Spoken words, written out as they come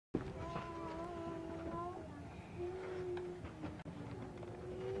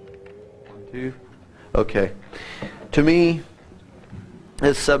Two? Okay. To me,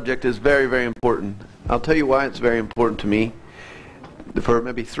 this subject is very, very important. I'll tell you why it's very important to me for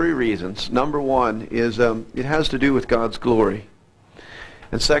maybe three reasons. Number one is it has to do with God's glory.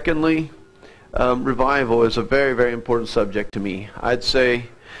 And secondly, revival is a very, very important subject to me. I'd say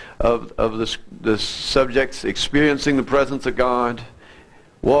of the subjects, experiencing the presence of God,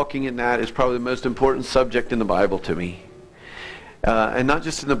 walking in that is probably the most important subject in the Bible to me. And not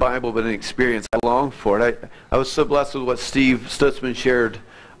just in the Bible, but in experience. I long for it. I was so blessed with what Steve Stutzman shared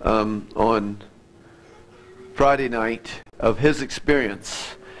on Friday night of his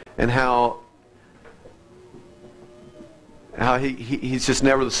experience and how he's just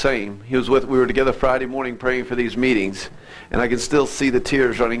never the same. We were together Friday morning praying for these meetings, and I can still see the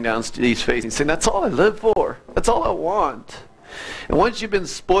tears running down Steve's face. He's saying, "That's all I live for. That's all I want." And once you've been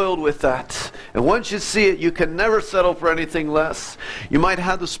spoiled with that, and once you see it, you can never settle for anything less. You might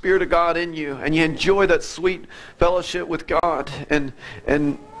have the Spirit of God in you, and you enjoy that sweet fellowship with God, and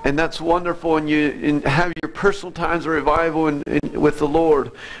that's wonderful, and you have your personal times of revival with the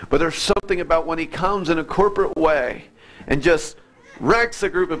Lord. But there's something about when He comes in a corporate way and just wrecks a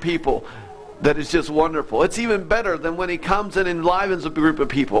group of people that is just wonderful. It's even better than when He comes in and enlivens a group of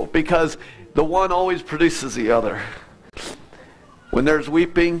people, because the one always produces the other. When there's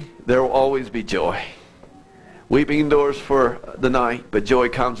weeping, there will always be joy. Weeping endures for the night, but joy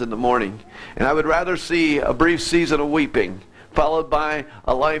comes in the morning. And I would rather see a brief season of weeping followed by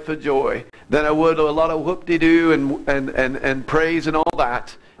a life of joy than I would a lot of whoop-de-doo and praise and all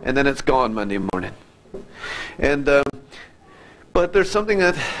that, and then it's gone Monday morning. And but there's something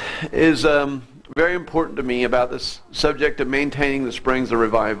that is very important to me about this subject of maintaining the springs of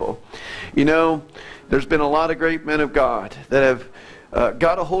revival. You know, there's been a lot of great men of God that have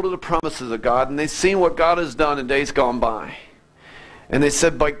got a hold of the promises of God, and they've seen what God has done in days gone by. And they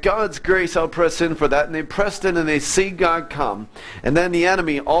said, by God's grace, I'll press in for that. And they pressed in, and they see God come. And then the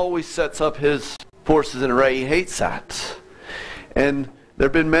enemy always sets up his forces in array. He hates that. And there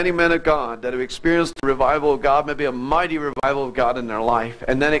have been many men of God that have experienced the revival of God, maybe a mighty revival of God in their life.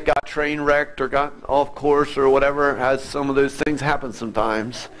 And then it got train wrecked or got off course or whatever, as some of those things happen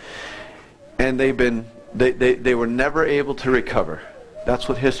sometimes. And they were never able to recover. That's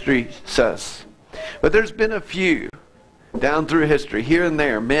what history says. But there's been a few down through history, here and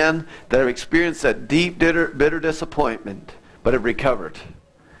there, men that have experienced that deep, bitter disappointment, but have recovered.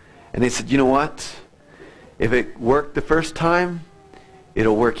 And they said, you know what? If it worked the first time,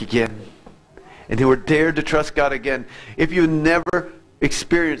 it'll work again. And they were dared to trust God again. If you never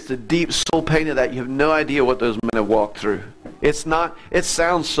experienced the deep soul pain of that, you have no idea what those men have walked through. It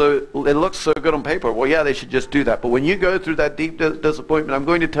looks so good on paper. Well, yeah, they should just do that. But when you go through that deep disappointment, I'm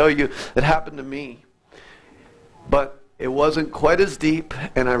going to tell you that happened to me. But it wasn't quite as deep,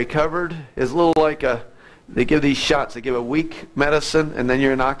 and I recovered. It's a little like they give these shots. They give a weak medicine, and then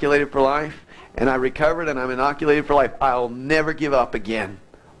you're inoculated for life. And I recovered, and I'm inoculated for life. I'll never give up again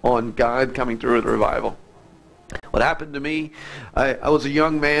on God coming through with revival. What happened to me, I was a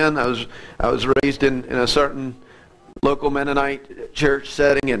young man. I was raised in a certain local Mennonite church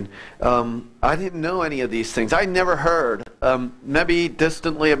setting, and I didn't know any of these things. I never heard, maybe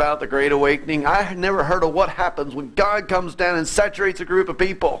distantly, about the Great Awakening. I had never heard of what happens when God comes down and saturates a group of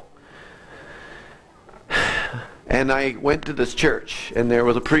people. And I went to this church, and there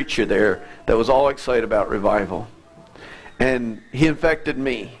was a preacher there that was all excited about revival. And he infected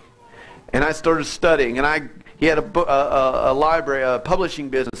me. And I started studying, and he had a library, a publishing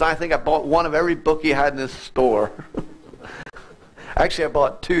business. I think I bought one of every book he had in his store. Actually, I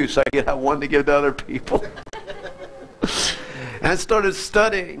bought two so I could have one to give to other people. And I started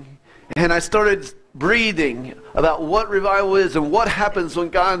studying, and I started breathing about what revival is and what happens when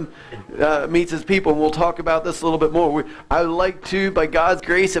God meets His people. And we'll talk about this a little bit more. I would like to, by God's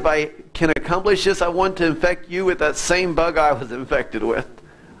grace, if I can accomplish this, I want to infect you with that same bug I was infected with.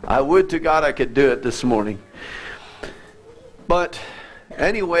 I would to God I could do it this morning. But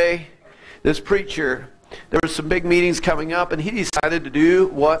anyway, this preacher, there were some big meetings coming up, and he decided to do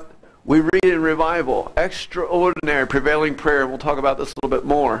what we read in revival, extraordinary prevailing prayer. We'll talk about this a little bit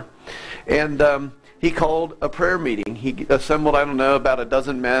more. And he called a prayer meeting. He assembled, I don't know, about a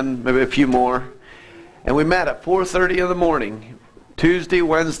dozen men, maybe a few more. And we met at 4:30 in the morning, Tuesday,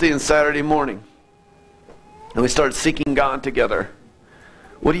 Wednesday, and Saturday morning. And we started seeking God together.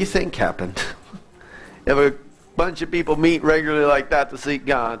 What do you think happened? If a bunch of people meet regularly like that to seek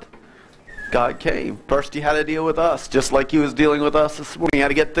God, God came. First He had to deal with us, just like He was dealing with us this morning. He had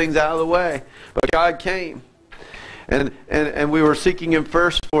to get things out of the way. But God came. And we were seeking Him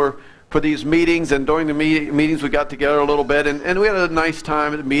first for for these meetings, and during the meetings we got together a little bit, and we had a nice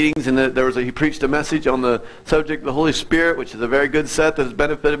time at the meetings, and he preached a message on the subject of the Holy Spirit, which is a very good set that has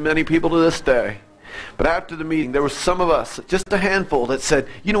benefited many people to this day. But after the meeting, there were some of us, just a handful, that said,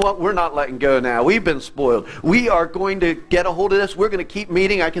 you know what, we're not letting go now. We've been spoiled. We are going to get a hold of this. We're going to keep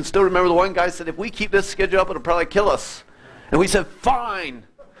meeting. I can still remember the one guy said, if we keep this schedule up, it'll probably kill us. And we said, fine.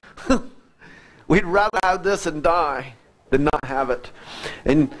 We'd rather have this and die than not have it.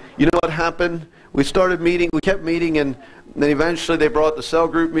 And you know what happened? We started meeting, we kept meeting, and then eventually they brought the cell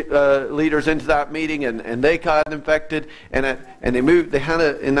group leaders into that meeting, and they got infected, and they moved.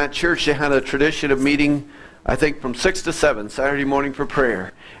 In that church they had a tradition of meeting, I think, from 6 to 7 Saturday morning for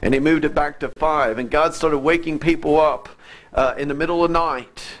prayer, and they moved it back to 5, and God started waking people up in the middle of the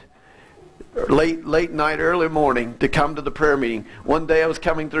night, late night, early morning, to come to the prayer meeting. One day I was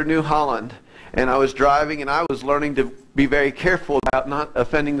coming through New Holland, and I was driving, and I was learning to be very careful about not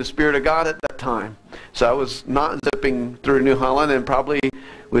offending the Spirit of God at that time. So I was not zipping through New Holland, and probably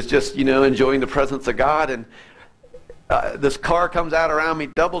was just, enjoying the presence of God. And this car comes out around me,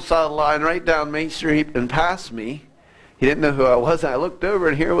 double-sided line, right down Main Street and past me. He didn't know who I was. I looked over,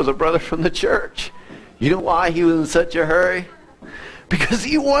 and here was a brother from the church. You know why he was in such a hurry? Because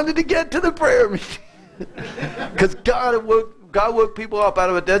he wanted to get to the prayer meeting. Because God woke people up out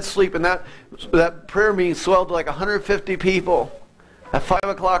of a dead sleep, and that prayer meeting swelled to like 150 people at 5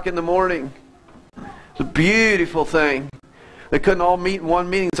 o'clock in the morning. It's a beautiful thing. They couldn't all meet in one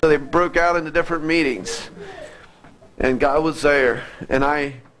meeting, so they broke out into different meetings. And God was there. And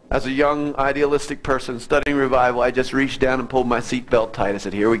I, as a young idealistic person studying revival, I just reached down and pulled my seatbelt tight. I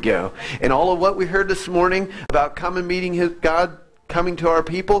said, here we go. And all of what we heard this morning about God coming to our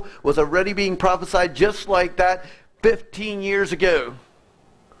people was already being prophesied just like that 15 years ago.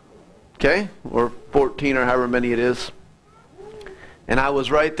 Okay? Or 14 or however many it is. And I was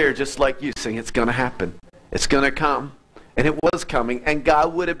right there just like you, saying it's going to happen. It's going to come. And it was coming. And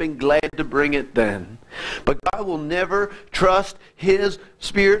God would have been glad to bring it then. But God will never trust His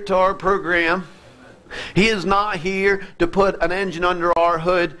Spirit to our program. He is not here to put an engine under our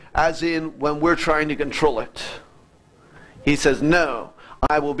hood, as in when we're trying to control it. He says, no,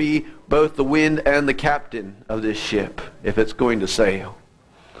 I will be both the wind and the captain of this ship if it's going to sail.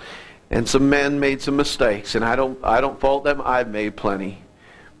 And some men made some mistakes, and I don't fault them. I've made plenty.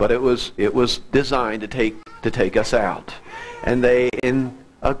 But it was designed to take us out. And they, in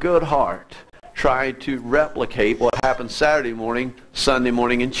a good heart, tried to replicate what happened Saturday morning, Sunday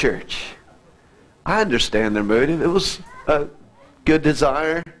morning in church. I understand their motive. It was a good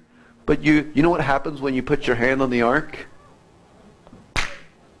desire. But you know what happens when you put your hand on the ark?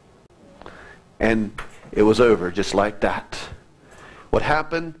 And it was over just like that. What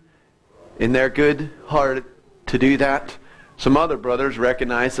happened in their good heart to do that? Some other brothers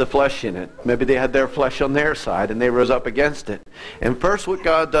recognized the flesh in it. Maybe they had their flesh on their side and they rose up against it. And first what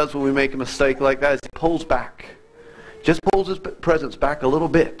God does when we make a mistake like that is He pulls back. Just pulls His presence back a little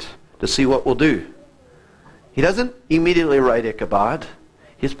bit to see what we'll do. He doesn't immediately write Ichabod.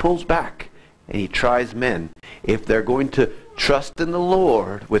 He just pulls back and He tries men if they're going to trust in the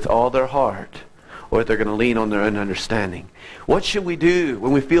Lord with all their heart, or if they're going to lean on their own understanding. What should we do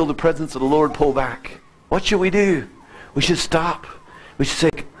when we feel the presence of the Lord pull back? What should we do? We should stop. We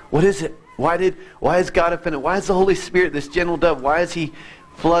should say, what is it? Why is God offended? Why is the Holy Spirit, this gentle dove, why is He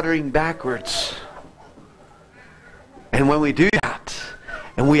fluttering backwards? And when we do that,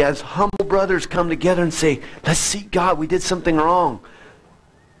 and we as humble brothers come together and say, let's seek God, we did something wrong.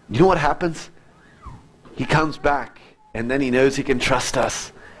 You know what happens? He comes back, and then He knows He can trust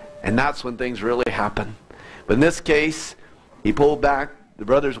us. And that's when things really happen. But in this case, He pulled back. The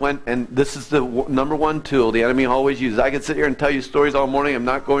brothers went, and this is the number one tool the enemy always uses. I could sit here and tell you stories all morning. I'm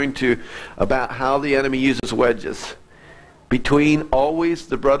not going to, about how the enemy uses wedges. Between always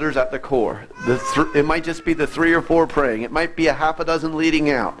the brothers at the core. It might just be the 3 or 4 praying. It might be a half a dozen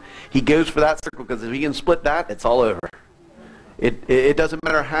leading out. He goes for that circle, because if he can split that, it's all over. It doesn't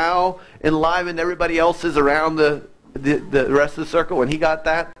matter how enlivened everybody else is around the rest of the circle. When he got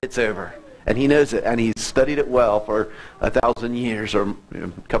that, it's over. And he knows it, and he's studied it well for 1,000 years, or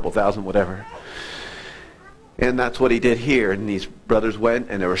a couple thousand, whatever. And that's what he did here. And these brothers went,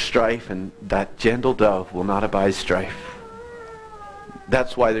 and there was strife, and that gentle dove will not abide strife.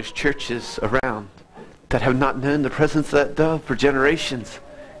 That's why there's churches around that have not known the presence of that dove for generations,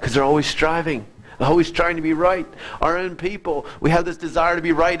 because they're always striving. They're always trying to be right. Our own people, we have this desire to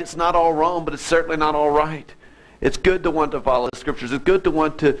be right. It's not all wrong, but it's certainly not all right. It's good to want to follow the Scriptures. It's good to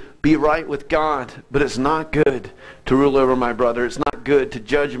want to be right with God. But it's not good to rule over my brother. It's not good to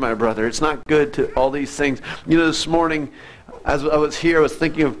judge my brother. It's not good to all these things. You know, this morning, as I was here, I was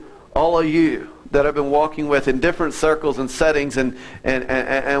thinking of all of you that I've been walking with in different circles and settings and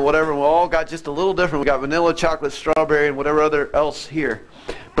whatever. We all got just a little different. We got vanilla, chocolate, strawberry, and whatever other else here.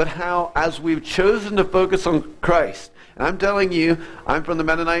 But how, as we've chosen to focus on Christ, and I'm telling you, I'm from the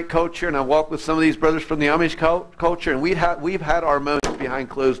Mennonite culture, and I walk with some of these brothers from the Amish culture, and we've had our moments behind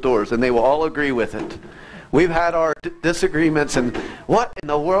closed doors, and they will all agree with it. We've had our disagreements, and what in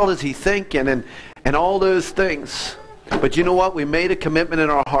the world is he thinking, and all those things. But you know what? We made a commitment in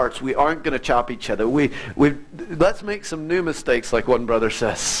our hearts. We aren't going to chop each other. Let's make some new mistakes, like one brother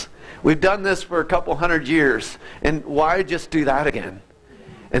says. We've done this for a couple hundred years, and why just do that again?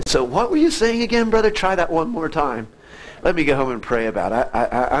 And so, what were you saying again, brother? Try that one more time. Let me go home and pray about it.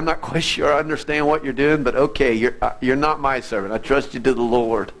 I'm not quite sure I understand what you're doing, but okay, you're not my servant. I trust you to the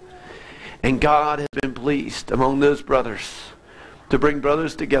Lord. And God has been pleased among those brothers to bring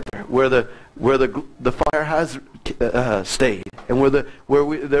brothers together where the fire has stayed, and where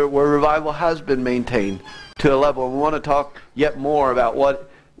revival has been maintained to a level. And we want to talk yet more about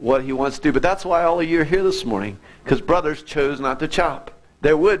what he wants to do. But that's why all of you are here this morning, because brothers chose not to chop.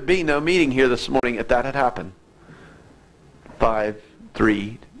 There would be no meeting here this morning if that had happened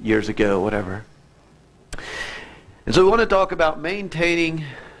 3 years ago, whatever. And so we want to talk about maintaining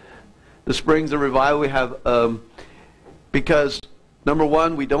the springs of revival we have, because number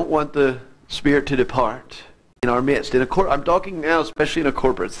one, we don't want the Spirit to depart in our midst. I'm talking now especially in a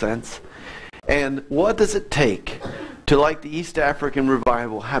corporate sense. And what does it take to, like the East African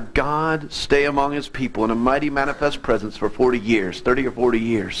revival, have God stay among his people in a mighty manifest presence for 40 years, 30 or 40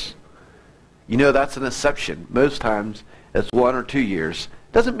 years? You know, that's an exception. Most times it's 1 or 2 years.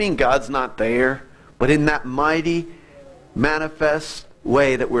 Doesn't mean God's not there, but in that mighty manifest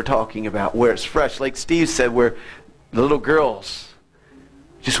way that we're talking about, where it's fresh. Like Steve said, where the little girls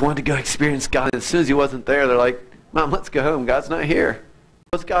just wanted to go experience God. And as soon as he wasn't there, they're like, Mom, let's go home. God's not here.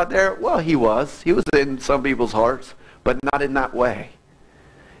 Was God there? Well, he was. He was in some people's hearts, but not in that way.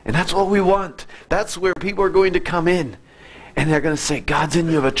 And that's what we want. That's where people are going to come in, and they're going to say, God's in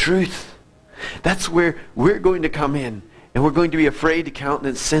you of a truth. That's where we're going to come in, and we're going to be afraid to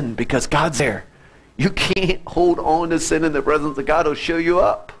countenance sin because God's there. You can't hold on to sin in the presence of God. He'll show you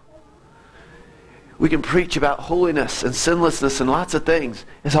up. We can preach about holiness and sinlessness and lots of things.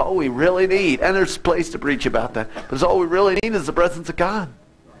 It's all we really need. And there's a place to preach about that. But it's all we really need is the presence of God.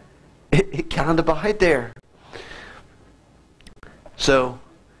 It can't abide there. So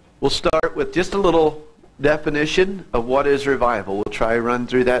we'll start with just a little definition of what is revival. We'll try to run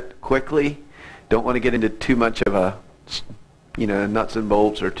through that quickly. Don't want to get into too much of a, nuts and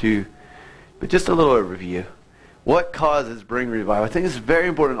bolts but just a little overview. What causes bring revival? I think this is very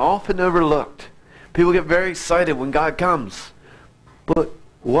important, often overlooked. People get very excited when God comes. But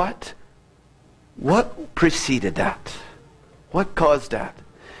what preceded that? What caused that?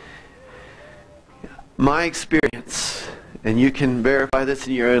 My experience, and you can verify this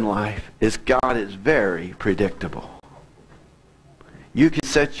in your own life, is God is very predictable. You can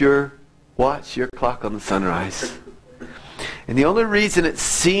set your clock on the sunrise. And the only reason it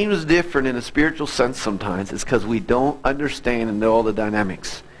seems different in a spiritual sense sometimes is because we don't understand and know all the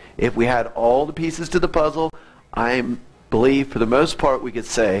dynamics. If we had all the pieces to the puzzle, I believe for the most part we could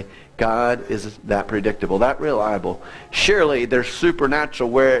say God is that predictable, that reliable. Surely there's supernatural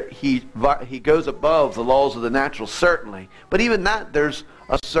where he goes above the laws of the natural, certainly. But even that, there's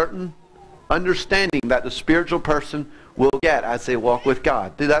a certain understanding that the spiritual person will get as they walk with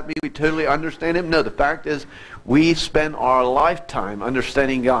God. Does that mean we totally understand him? No, the fact is we spend our lifetime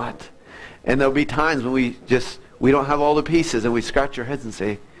understanding God. And there'll be times when we don't have all the pieces, and we scratch our heads and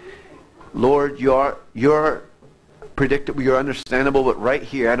say, Lord, you're predictable, you're understandable, but right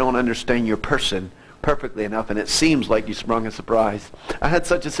here I don't understand your person perfectly enough, and it seems like you sprung a surprise. I had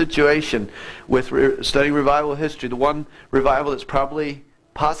such a situation with studying revival history. The one revival that's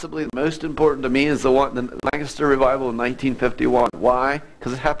possibly the most important to me is the Lancaster revival in 1951. Why?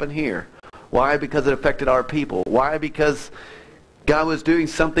 Because it happened here. Why? Because it affected our people. Why? Because God was doing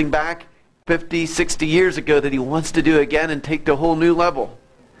something back 50, 60 years ago that he wants to do again and take to a whole new level.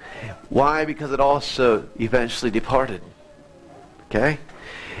 Why? Because it also eventually departed. Okay?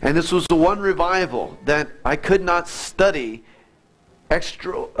 And this was the one revival that I could not study,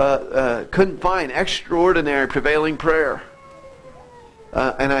 couldn't find extraordinary prevailing prayer.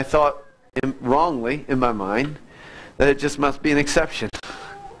 And I thought, wrongly in my mind, that it just must be an exception.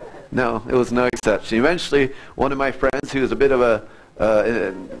 No, it was no exception. Eventually, one of my friends, who was a bit of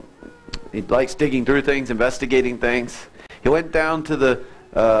he likes digging through things, investigating things, he went down to the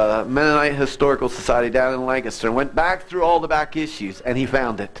Mennonite Historical Society down in Lancaster and went back through all the back issues, and he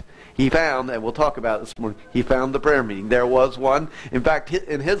found it. He found, and we'll talk about it this morning, he found the prayer meeting. There was one. In fact,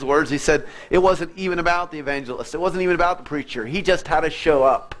 in his words, he said, it wasn't even about the evangelist. It wasn't even about the preacher. He just had to show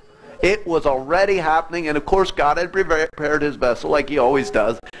up. It was already happening, and of course God had prepared his vessel like he always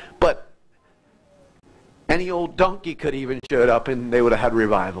does. But any old donkey could even showed up and they would have had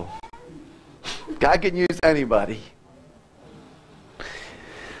revival. God can use anybody.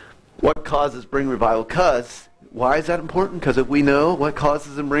 What causes bring revival? Why is that important? Because if we know what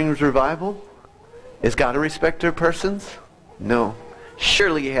causes and brings revival, is God a respecter of persons? No.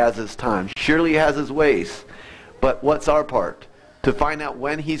 Surely he has his time. Surely he has his ways. But what's our part? To find out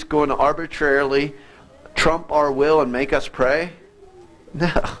when he's going to arbitrarily trump our will and make us pray?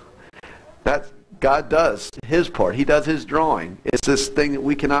 No. That's God does his part. He does his drawing. It's this thing that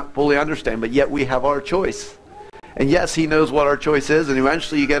we cannot fully understand, but yet we have our choice. And yes, he knows what our choice is, and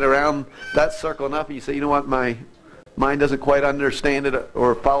eventually you get around that circle enough and you say, you know what, my mind doesn't quite understand it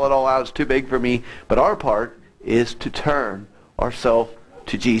or follow it all out. It's too big for me. But our part is to turn ourselves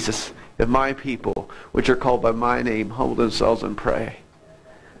to Jesus. If my people, which are called by my name, humble themselves and pray,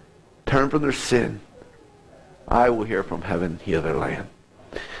 turn from their sin, I will hear from heaven, heal their land.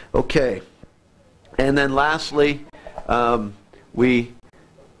 Okay. And then lastly, we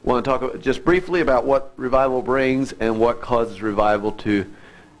want to talk just briefly about what revival brings and what causes revival to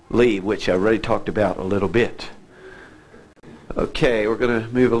leave, which I already talked about a little bit. Okay, we're going to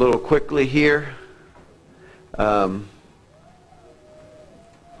move a little quickly here. It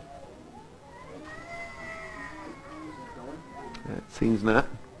seems not.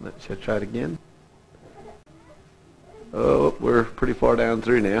 Let's try it again. Oh, we're pretty far down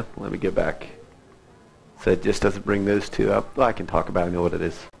through now. Let me get back. So it just doesn't bring those two up. Well, I can talk about it. I know what it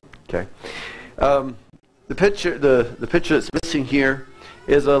is. Okay. The picture that's missing here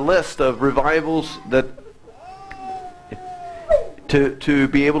is a list of revivals that to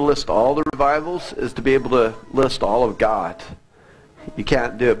be able to list all the revivals is to be able to list all of God. You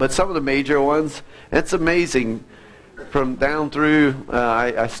can't do it. But some of the major ones, it's amazing. From down through,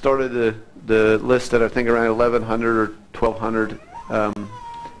 I started the list at I think around 1100 or 1200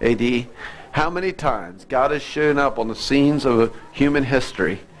 AD. How many times God has shown up on the scenes of human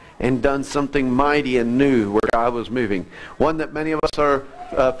history and done something mighty and new where God was moving. One that many of us are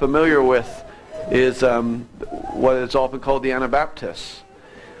familiar with is what is often called the Anabaptists.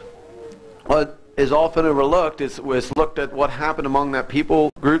 What is often overlooked was looked at what happened among that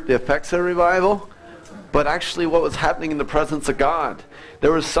people group, the effects of revival, but actually what was happening in the presence of God.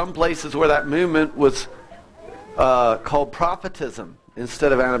 There were some places where that movement was called prophetism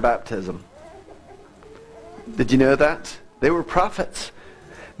instead of Anabaptism. Did you know that? They were prophets.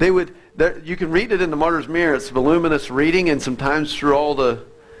 You can read it in the Martyr's Mirror. It's voluminous reading, and sometimes through all the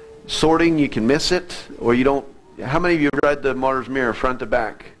sorting you can miss it, or you don't. How many of you have read the Martyr's Mirror front to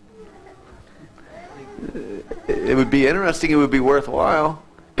back? It would be interesting. It would be worthwhile.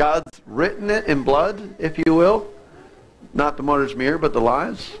 God's written it in blood, if you will. Not the Martyr's Mirror, but the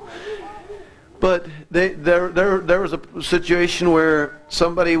lives. But there was a situation where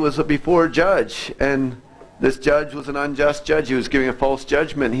somebody was before a judge, and this judge was an unjust judge. He was giving a false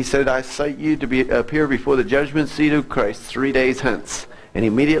judgment. He said, I cite you to appear before the judgment seat of Christ 3 days hence. And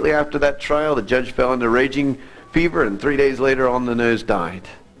immediately after that trial, the judge fell into raging fever, and 3 days later on the nose died.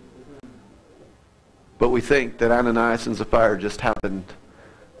 But we think that Ananias and Sapphira just happened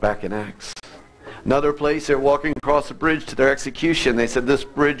back in Acts. Another place, they're walking across a bridge to their execution. They said, this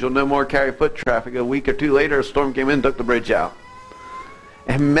bridge will no more carry foot traffic. A week or two later, a storm came in and took the bridge out.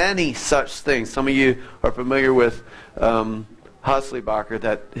 And many such things. Some of you are familiar with Haslibacher,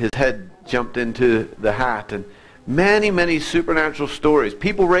 that his head jumped into the hat. And many, many supernatural stories.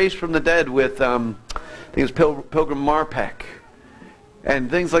 People raised from the dead with, I think it was Pilgrim Marpeck.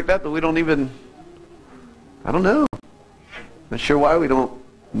 And things like that we don't even, I don't know. Not sure why we don't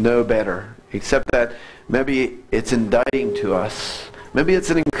know better. Except that maybe it's indicting to us. Maybe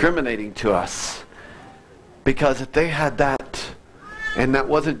it's incriminating to us. Because if they had that, and that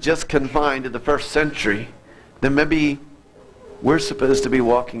wasn't just confined to the first century, then maybe we're supposed to be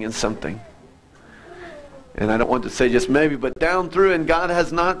walking in something. And I don't want to say just maybe, but down through, and God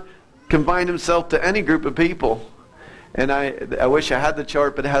has not confined himself to any group of people. And I wish I had the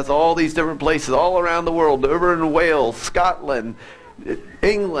chart, but it has all these different places all around the world, over in Wales, Scotland,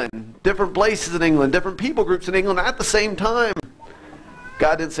 England, different places in England, different people groups in England at the same time.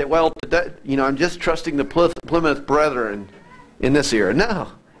 God didn't say, well, today, I'm just trusting the Plymouth Brethren in this era. No.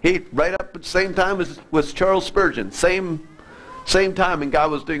 He, right up at the same time as was Charles Spurgeon. Same time, and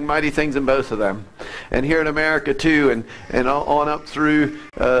God was doing mighty things in both of them. And here in America too, and on up through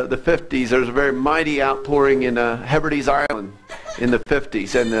the 50s, there's a very mighty outpouring in Hebrides Island in the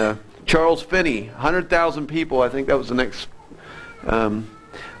 50s. And Charles Finney, 100,000 people. I think that was the next. A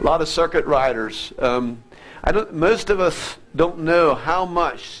lot of circuit riders. Most of us don't know how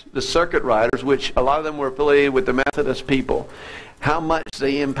much the circuit riders, which a lot of them were affiliated with the Methodist people, how much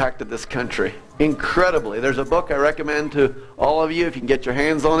they impacted this country. Incredibly. There's a book I recommend to all of you, if you can get your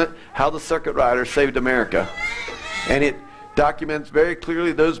hands on it, How the Circuit Riders Saved America. And it documents very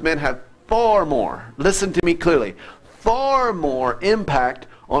clearly those men have far more, listen to me clearly, far more impact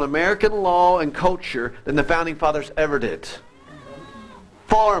on American law and culture than the Founding Fathers ever did.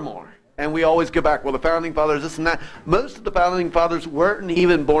 Far more. And we always go back, well, the Founding Fathers, this and that. Most of the Founding Fathers weren't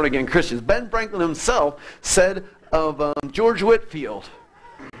even born-again Christians. Ben Franklin himself said of George Whitefield,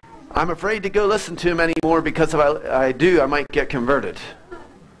 I'm afraid to go listen to him anymore because if I do, I might get converted.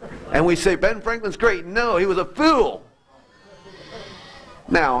 And we say, Ben Franklin's great. No, he was a fool.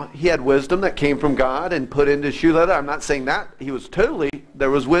 Now, he had wisdom that came from God and put into shoe leather. I'm not saying that. There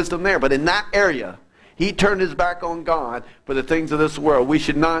was wisdom there. But in that area, he turned his back on God for the things of this world. We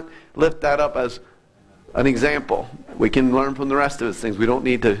should not lift that up as an example. We can learn from the rest of his things. We don't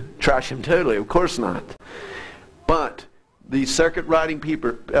need to trash him totally. Of course not. But these circuit riding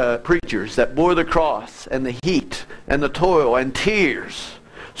preachers that bore the cross and the heat and the toil and tears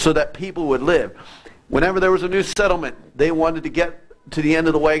so that people would live. Whenever there was a new settlement, they wanted to get to the end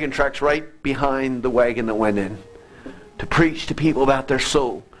of the wagon tracks right behind the wagon that went in, to preach to people about their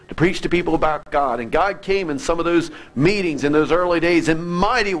soul, to preach to people about God. And God came in some of those meetings in those early days in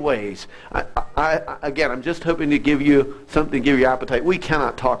mighty ways. Again, I'm just hoping to give you something to give you appetite. We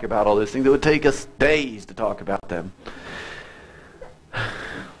cannot talk about all those things. It would take us days to talk about them.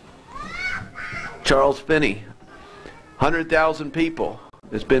 Charles Finney, 100,000 people,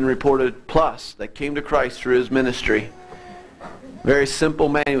 has been reported plus that came to Christ through his ministry. Very simple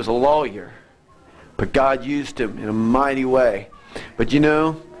man. He was a lawyer. But God used him in a mighty way. But you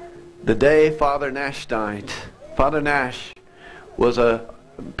know, the day Father Nash died, Father Nash was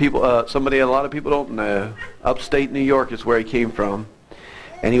somebody a lot of people don't know. Upstate New York is where he came from.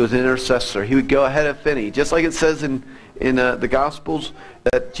 And he was an intercessor. He would go ahead of Finney. Just like it says in the Gospels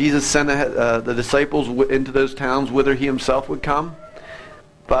that Jesus sent the disciples into those towns whither he himself would come.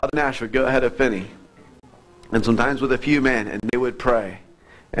 Father Nash would go ahead of Finney. And sometimes with a few men, and they would pray.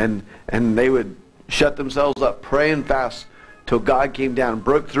 And they would shut themselves up, pray and fast, till God came down and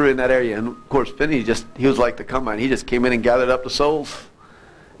broke through in that area. And of course, Finney he was like the combine. He just came in and gathered up the souls.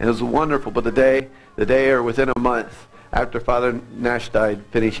 And it was wonderful. But the day or within a month after Father Nash died,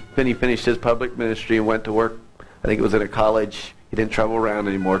 Finney finished his public ministry and went to work. I think it was in a college. He didn't travel around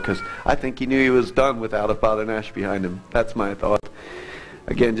anymore because I think he knew he was done without a Father Nash behind him. That's my thought.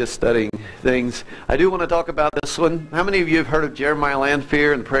 Again, just studying things. I do want to talk about this one. How many of you have heard of Jeremiah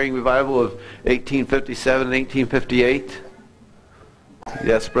Lanphier and the Praying Revival of 1857 and 1858?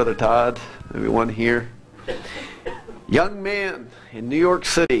 Yes, Brother Todd. Maybe one here. Young man in New York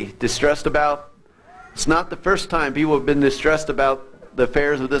City distressed about, it's not the first time people have been distressed about the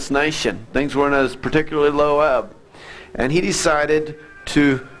affairs of this nation. Things weren't as particularly low ebb. And he decided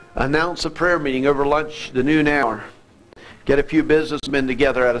to announce a prayer meeting over lunch, the noon hour. Get a few businessmen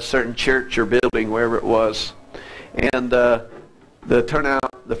together at a certain church or building, wherever it was. And the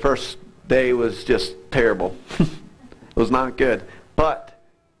turnout the first day was just terrible. It was not good. But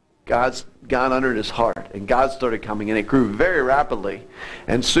God entered his heart, and God started coming, and it grew very rapidly.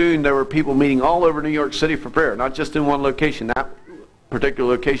 And soon there were people meeting all over New York City for prayer, not just in one location. That particular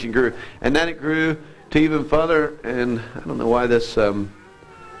location grew. And then it grew to even further, and I don't know why this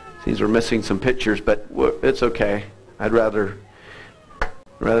seems we're missing some pictures, but it's okay. I'd rather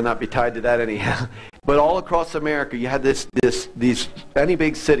not be tied to that anyhow. But all across America, you had any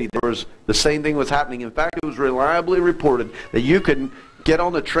big city, there was the same thing was happening. In fact, it was reliably reported that you could get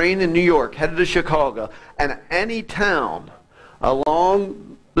on the train in New York, headed to Chicago, and any town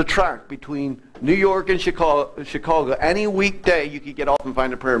along the track between New York and Chicago, any weekday you could get off and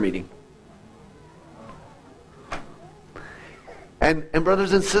find a prayer meeting. And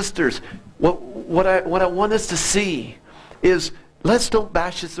brothers and sisters, what I want us to see is, let's don't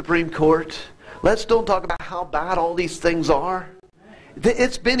bash the Supreme Court. Let's don't talk about how bad all these things are.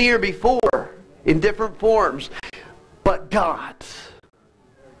 It's been here before in different forms. But God.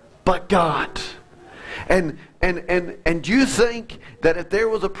 And do you think that if there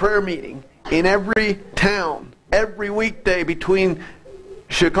was a prayer meeting in every town, every weekday between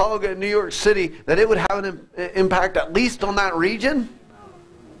Chicago and New York City, that it would have an impact at least on that region?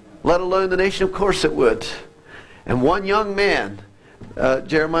 Let alone the nation? Of course it would. And one young man,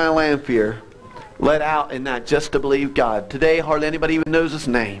 Jeremiah Lanphier, led out in that just to believe God. Today, hardly anybody even knows his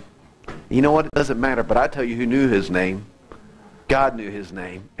name. You know what? It doesn't matter, but I tell you who knew his name. God knew his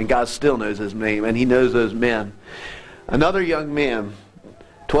name, and God still knows his name, and he knows those men. Another young man,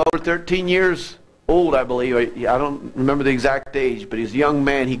 12 or 13 years old, I believe. I don't remember the exact age, but he's a young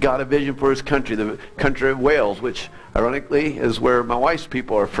man. He got a vision for his country, the country of Wales, which ironically is where my wife's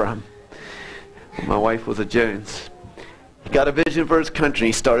people are from. My wife was a Jones. He got a vision for his country.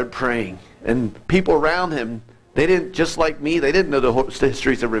 He started praying. And people around him, they didn't, just like me, they didn't know the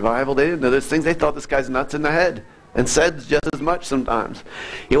histories of revival. They didn't know those things. They thought this guy's nuts in the head, and said just as much sometimes.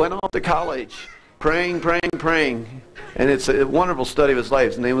 He went off to college, praying. And it's a wonderful study of his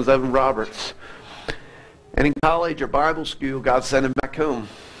life. His name was Evan Roberts. And in college or Bible school, God sent him back home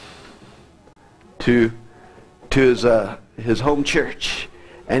to his home church.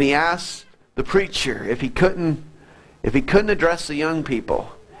 And he asked the preacher if he couldn't address the young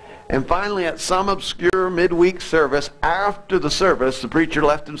people. And finally, at some obscure midweek service, after the service, the preacher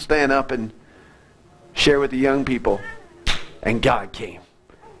left him stand up and share with the young people. And God came.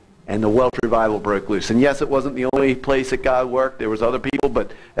 And the Welsh revival broke loose. And yes, it wasn't the only place that God worked. There was other people,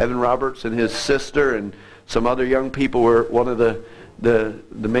 but Evan Roberts and his sister and some other young people were one of the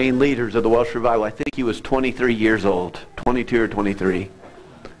main leaders of the Welsh revival. I think he was 23 years old, 22 or 23.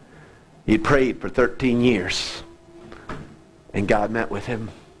 He prayed for 13 years. And God met with him.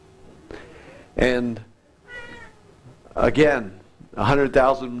 And again,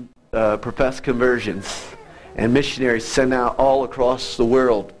 100,000 professed conversions. And missionaries sent out all across the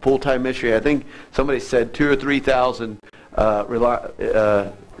world, full-time missionary. I think somebody said 2,000 or 3,000,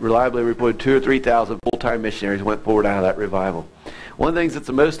 reliably reported 2,000 or 3,000 full-time missionaries went forward out of that revival. One of the things that's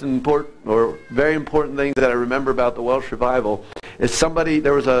the most important, or very important thing that I remember about the Welsh revival is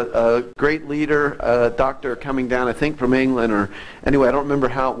there was a great leader, a doctor coming down, I think from England, or anyway, I don't remember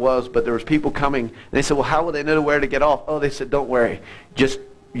how it was, but there was people coming, and they said, well, how will they know where to get off? Oh, they said, don't worry.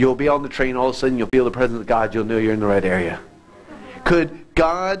 You'll be on the train, all of a sudden you'll feel the presence of God, you'll know you're in the right area. Could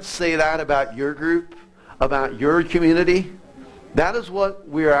God say that about your group, about your community? That is what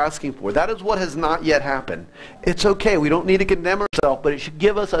we're asking for. That is what has not yet happened. It's okay, we don't need to condemn ourselves, but it should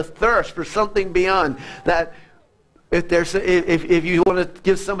give us a thirst for something beyond that. If you want to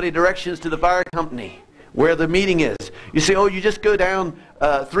give somebody directions to the fire company, where the meeting is, you say, oh, you just go down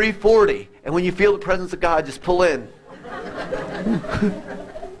 340, and when you feel the presence of God, just pull in.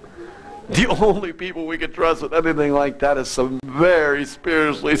 The only people we can trust with anything like that is some very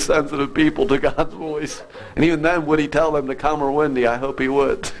spiritually sensitive people to God's voice. And even then, would he tell them to come or wouldn't he? I hope he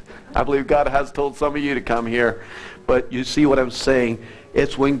would. I believe God has told some of you to come here. But you see what I'm saying?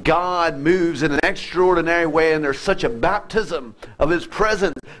 It's when God moves in an extraordinary way and there's such a baptism of his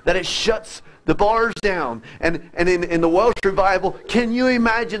presence that it shuts the bars down. And in the Welsh revival, can you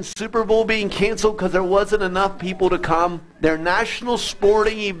imagine Super Bowl being canceled because there wasn't enough people to come? Their national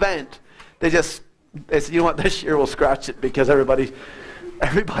sporting event. They said, you know what, this year we'll scratch it because everybody's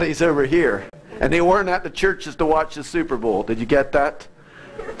over here. And they weren't at the churches to watch the Super Bowl. Did you get that?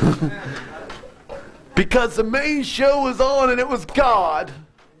 Because the main show was on and it was God.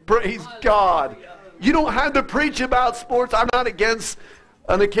 Praise God. You don't have to preach about sports. I'm not against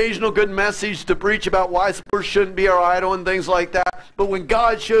an occasional good message to preach about why sports shouldn't be our idol and things like that. But when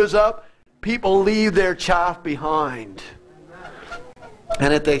God shows up, people leave their chaff behind.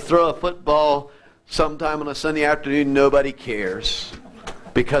 And if they throw a football sometime on a Sunday afternoon, nobody cares.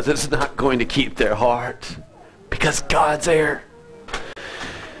 Because it's not going to keep their heart. Because God's there.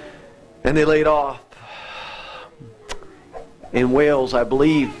 And they laid off. In Wales, I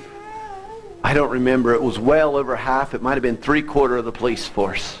believe, I don't remember, it was well over half, it might have been 3/4 of the police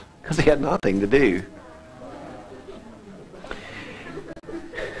force. Because they had nothing to do.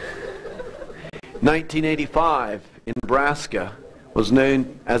 1985 in Nebraska was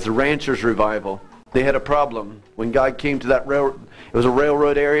known as the Ranchers Revival. They had a problem when God came to that railroad. It was a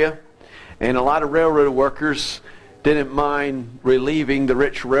railroad area, and a lot of railroad workers didn't mind relieving the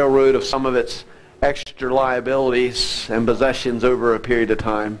rich railroad of some of its extra liabilities and possessions over a period of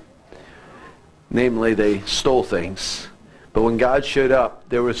time. Namely, they stole things. But when God showed up,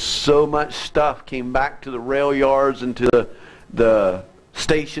 there was so much stuff came back to the rail yards and to the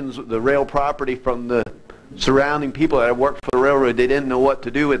stations, the rail property from the surrounding people that had worked for the railroad. They didn't know what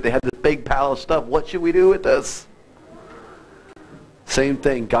to do with it. They had this big pile of stuff. What should we do with this? Same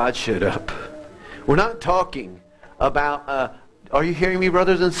thing. God showed up. We're not talking about, are you hearing me,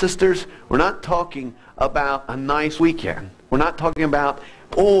 brothers and sisters? We're not talking about a nice weekend. We're not talking about,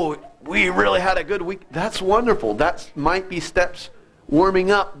 oh, we really had a good week. That's wonderful. That might be steps warming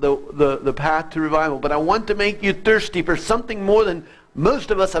up the path to revival. But I want to make you thirsty for something more than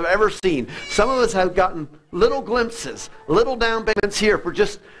most of us have ever seen. Some of us have gotten little glimpses, little down payments here for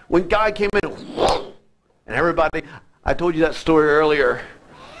just when God came in and everybody, I told you that story earlier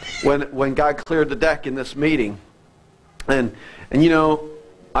when God cleared the deck in this meeting. And you know,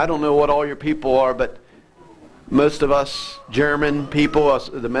 I don't know what all your people are, but most of us German people,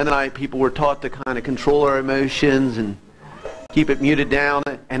 the Mennonite people, were taught to kind of control our emotions and keep it muted down.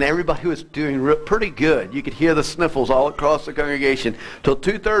 And everybody was doing pretty good. You could hear the sniffles all across the congregation. Till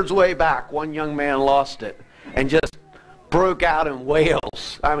 2/3 way back, one young man lost it and just broke out in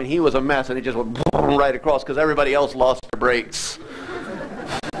wails. I mean, he was a mess, and it just went right across because everybody else lost their brakes.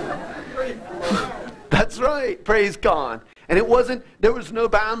 That's right. Praise God. And there was no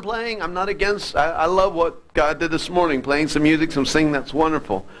band playing. I'm not against, I love what God did this morning, playing some music, some singing, that's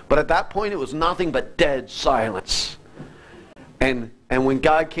wonderful. But at that point, it was nothing but dead silence. And when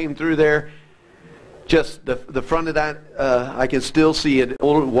God came through there, just the front of that, I can still see an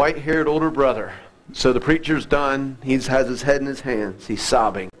older, white-haired older brother. So the preacher's done. He has his head in his hands. He's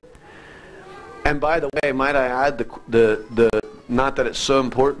sobbing. And by the way, might I add, the not that it's so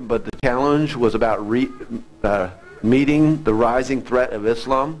important, but the challenge was about meeting the rising threat of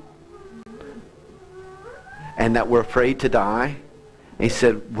Islam, and that we're afraid to die. And he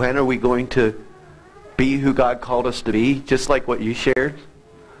said, when are we going to be who God called us to be? Just like what you shared.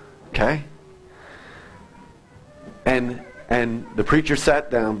 Okay? And the preacher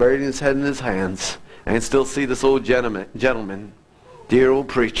sat down, buried his head in his hands, and I can still see this old gentleman, dear old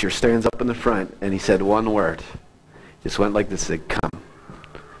preacher, stands up in the front, and he said one word. Just went like this, said, come.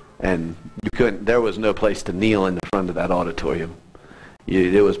 And there was no place to kneel in the front of that auditorium.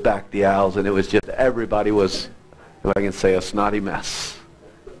 It was back the aisles, and it was just, everybody was, if I can say, a snotty mess.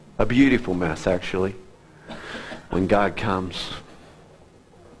 A beautiful mess, actually, when God comes.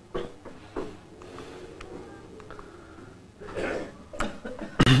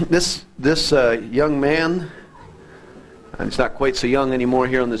 This young man, and he's not quite so young anymore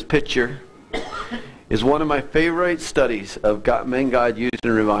here on this picture, is one of my favorite studies of men God used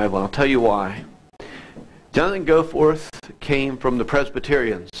in revival. I'll tell you why. Jonathan Goforth came from the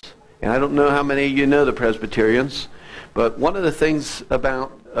Presbyterians. And I don't know how many of you know the Presbyterians, but one of the things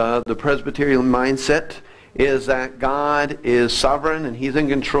about the Presbyterian mindset is that God is sovereign and He's in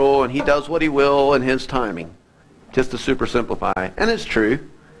control and He does what He will in His timing. Just to super simplify. And it's true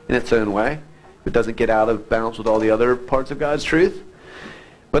in its own way. It doesn't get out of balance with all the other parts of God's truth.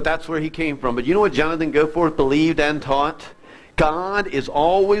 But that's where he came from. But you know what Jonathan Goforth believed and taught? God is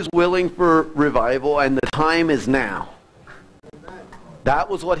always willing for revival, and the time is now. That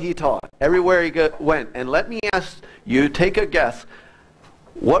was what he taught everywhere he went. And let me ask you, take a guess.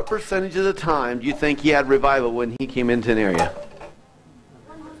 What percentage of the time do you think he had revival when he came into an area?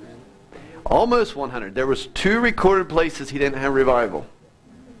 Almost 100. There was 2 recorded places he didn't have revival.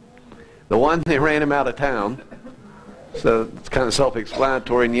 The one, they ran him out of town. So it's kind of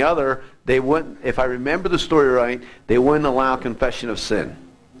self-explanatory. And the other, they wouldn't, if I remember the story right, they wouldn't allow confession of sin.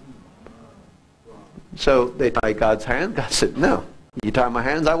 So they tied God's hand. God said, no, you tie my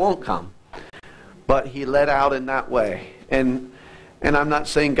hands, I won't come. But he led out in that way. And I'm not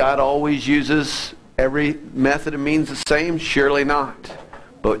saying God always uses every method and means the same. Surely not.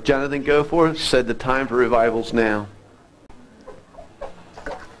 But Jonathan Goforth said the time for revival's now.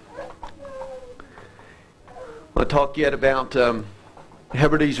 I want to talk yet about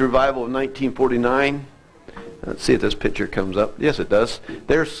Hebrides revival of 1949. Let's see if this picture comes up. Yes, it does.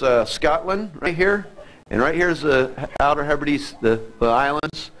 There's Scotland right here, and right here is the Outer Hebrides, the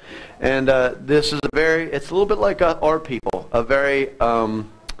islands. And this is it's a little bit like our people, a very its own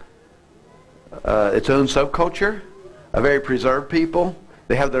subculture, a very preserved people.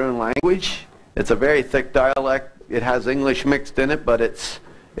 They have their own language. It's a very thick dialect. It has English mixed in it, but it's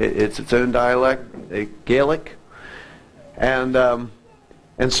its own dialect, Gaelic. And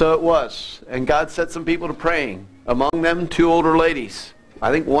so it was. And God set some people to praying. Among them, 2 older ladies.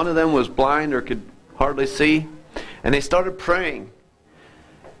 I think one of them was blind or could hardly see. And they started praying.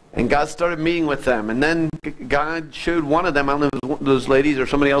 And God started meeting with them. And then God showed one of them, I don't know if it was those ladies or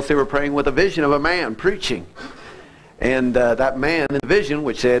somebody else they were praying with, a vision of a man preaching. And that man in the vision,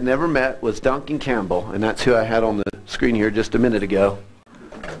 which they had never met, was Duncan Campbell. And that's who I had on the screen here just a minute ago.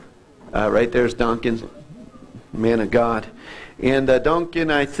 Right there's Duncan, man of God. And Duncan,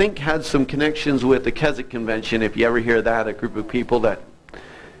 I think, had some connections with the Keswick Convention, if you ever hear that, a group of people that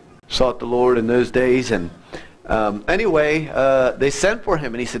sought the Lord in those days. And anyway, they sent for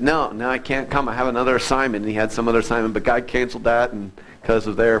him, and he said, no, I can't come. I have another assignment. And he had some other assignment, but God canceled that, and because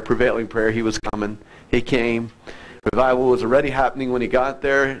of their prevailing prayer, he was coming. He came. Revival was already happening when he got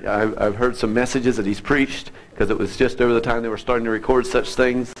there. I've heard some messages that he's preached, because it was just over the time they were starting to record such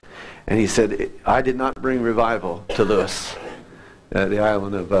things. And he said, I did not bring revival to Lewis, the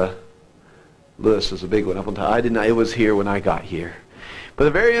island of Lewis is a big one up on top. I did not. It was here when I got here. But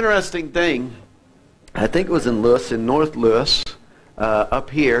a very interesting thing, I think it was in Lewis, in North Lewis, up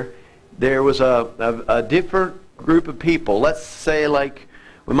here, there was a different group of people. Let's say like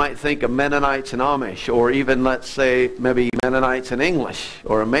we might think of Mennonites and Amish, or even let's say maybe Mennonites and English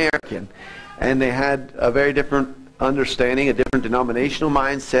or American. And they had a very different understanding, a different denominational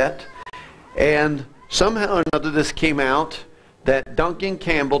mindset. And somehow or another this came out that Duncan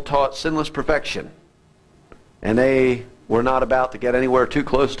Campbell taught sinless perfection. And they were not about to get anywhere too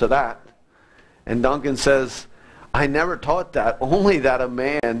close to that. And Duncan says, I never taught that, only that a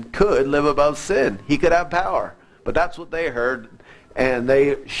man could live above sin. He could have power. But that's what they heard, and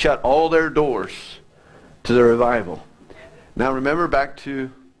they shut all their doors to the revival. Now remember back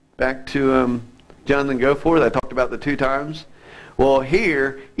to Jonathan Goforth, I talked about the 2 times. Well,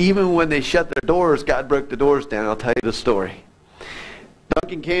 here, even when they shut their doors, God broke the doors down. I'll tell you the story.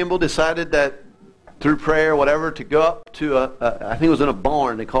 Duncan Campbell decided that through prayer, whatever, to go up to I think it was in a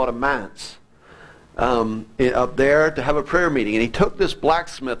barn, they call it a manse, up there to have a prayer meeting. And he took this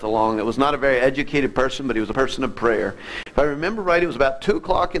blacksmith along that was not a very educated person, but he was a person of prayer. If I remember right, it was about 2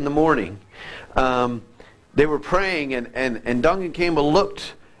 o'clock in the morning. They were praying, and Duncan Campbell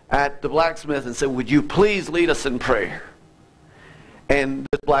looked at the blacksmith and said, would you please lead us in prayer? And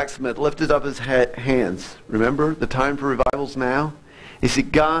the blacksmith lifted up his hands. Remember, the time for revival's now. He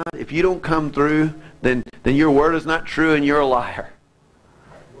said, God, if you don't come through, then your word is not true and you're a liar.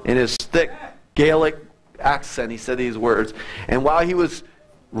 In his thick Gaelic accent, he said these words. And while he was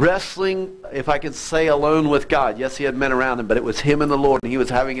wrestling, if I can say, alone with God, yes, he had men around him, but it was him and the Lord, and he was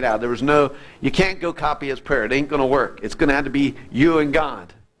having it out. There was no, you can't go copy his prayer. It ain't going to work. It's going to have to be you and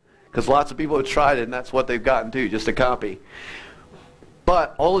God. Because lots of people have tried it, and that's what they've gotten to, just a copy.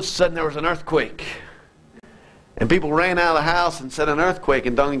 But all of a sudden there was an earthquake. And people ran out of the house and said an earthquake.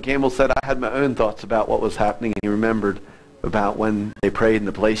 And Duncan Campbell said, I had my own thoughts about what was happening. And he remembered about when they prayed and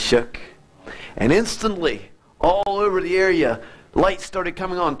the place shook. And instantly, all over the area, lights started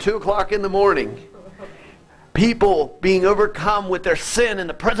coming on. 2 o'clock in the morning. People being overcome with their sin in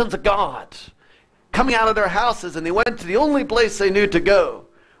the presence of God. Coming out of their houses, and they went to the only place they knew to go,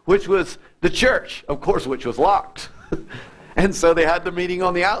 which was the church, of course, which was locked. And so they had the meeting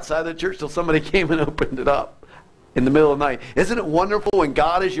on the outside of the church till somebody came and opened it up in the middle of the night. Isn't it wonderful when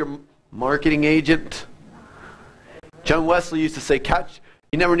God is your marketing agent? John Wesley used to say,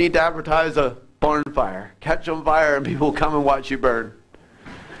 you never need to advertise a barn fire. Catch on fire and people will come and watch you burn.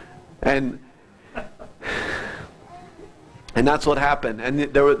 And that's what happened. And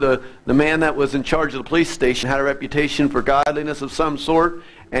there were the man that was in charge of the police station had a reputation for godliness of some sort.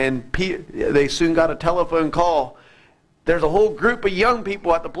 And they soon got a telephone call. There's a whole group of young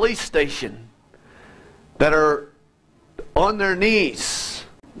people at the police station that are on their knees.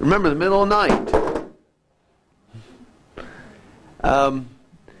 Remember, the middle of the night.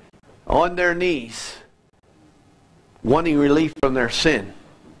 On their knees, wanting relief from their sin.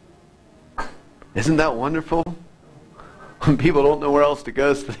 Isn't that wonderful? When people don't know where else to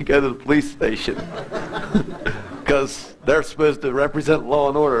go, so they go to the police station. Because they're supposed to represent law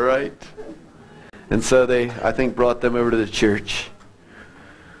and order, right? And so they, I think, brought them over to the church.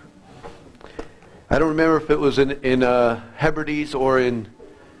 I don't remember if it was in Hebrides or in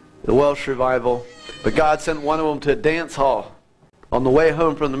the Welsh revival, but God sent one of them to a dance hall on the way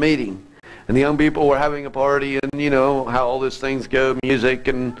home from the meeting. And the young people were having a party, and you know how all those things go, music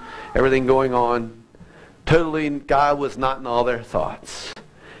and everything going on. Totally, God was not in all their thoughts.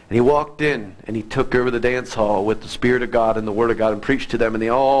 And he walked in, and he took over the dance hall with the Spirit of God and the Word of God and preached to them, and they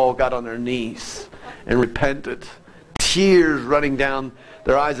all got on their knees and repented. Tears running down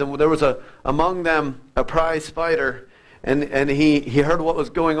their eyes. And there was among them a prize fighter, and he heard what was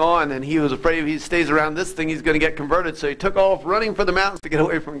going on, and he was afraid if he stays around this thing, he's going to get converted. So he took off running for the mountains to get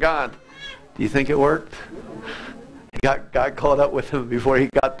away from God. Do you think it worked? God caught up with him before he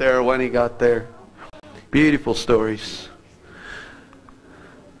got there or when he got there. Beautiful stories.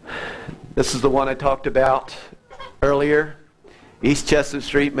 This is the one I talked about earlier. East Chestnut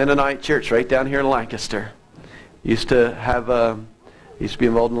Street Mennonite Church, right down here in Lancaster. Used to be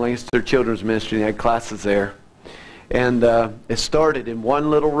involved in Lancaster Children's Ministry, and they had classes there. And it started in one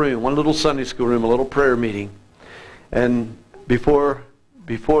little room, one little Sunday school room, a little prayer meeting. And before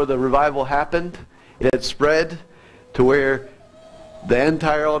the revival happened, it had spread to where the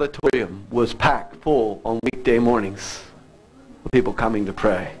entire auditorium was packed full on weekday mornings with people coming to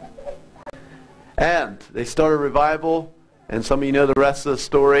pray. And they started a revival, and some of you know the rest of the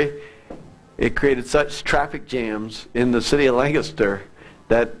story. It created such traffic jams in the city of Lancaster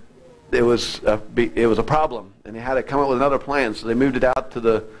that it was a problem, and they had to come up with another plan. So they moved it out to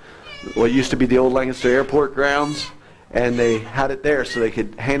the what used to be the old Lancaster Airport grounds, and they had it there so they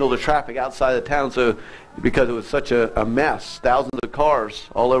could handle the traffic outside the town. So because it was such a mess, thousands of cars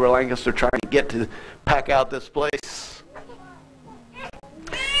all over Lancaster trying to get to pack out this place.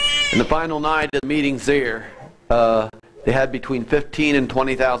 And the final night of the meetings there, they had between 15 and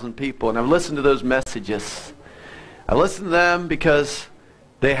 20,000 people. And I've listened to those messages. I listened to them because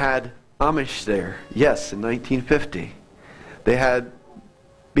they had Amish there. Yes, in 1950. They had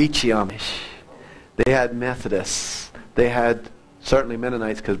Beachy Amish. They had Methodists. They had certainly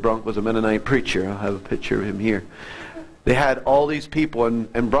Mennonites, because Brunk was a Mennonite preacher. I'll have a picture of him here. They had all these people,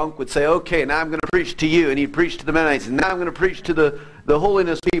 and Brunk would say, okay, now I'm going to preach to you. And he'd preach to the Mennonites. And now I'm going to preach to the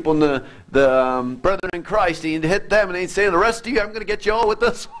holiness people and the brethren in Christ. And he'd hit them, and he'd say, the rest of you, I'm going to get you all with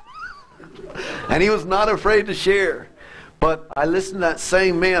this. And he was not afraid to share. But I listened to that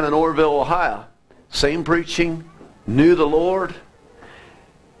same man in Orrville, Ohio. Same preaching, knew the Lord.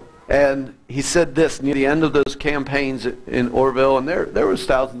 And he said this near the end of those campaigns in Orrville, and there was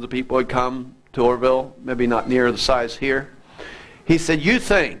thousands of people who had come to Orrville, maybe not near the size here. He said, you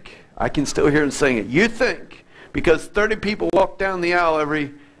think, I can still hear him saying it, you think, because 30 people walk down the aisle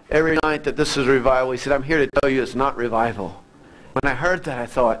every night that this is revival. He said, I'm here to tell you it's not revival. When I heard that, I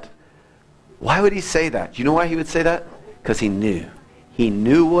thought, why would he say that? Do you know why he would say that? Because he knew. He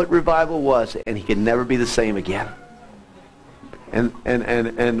knew what revival was, and he could never be the same again.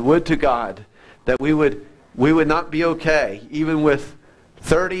 And would to God that we would not be okay, even with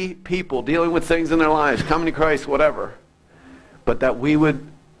 30 people dealing with things in their lives, coming to Christ, whatever, but that we would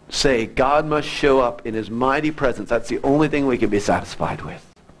say, God must show up in his mighty presence. That's the only thing we can be satisfied with.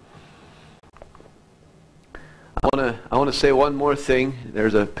 I want to say one more thing.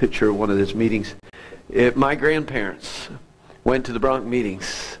 There's a picture of one of those meetings. My grandparents went to the Bronx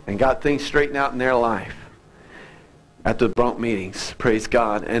meetings and got things straightened out in their life at the Bronx meetings. Praise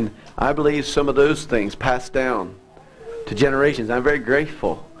God. And I believe some of those things passed down to generations. I'm very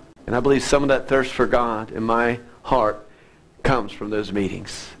grateful. And I believe some of that thirst for God in my heart comes from those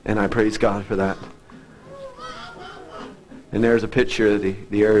meetings. And I praise God for that. And there's a picture of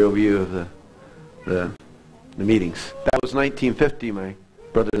the aerial view of the meetings. That was 1950, my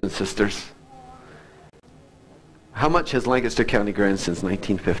brothers and sisters. How much has Lancaster County grown since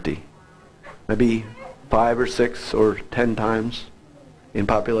 1950? Maybe 5 or 6 or 10 times in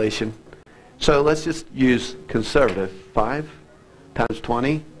population. So let's just use conservative. 5 times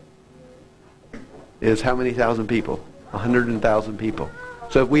 20 is how many thousand people? 100,000 people.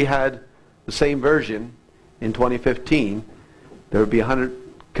 So if we had the same version in 2015, there would be 100,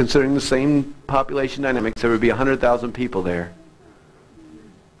 considering the same population dynamics, there would be 100,000 people there.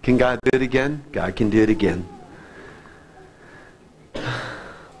 Can God do it again? God can do it again.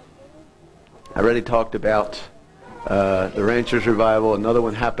 I already talked about the Ranchers Revival. Another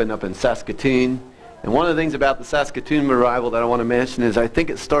one happened up in Saskatoon. And one of the things about the Saskatoon Revival that I want to mention is I think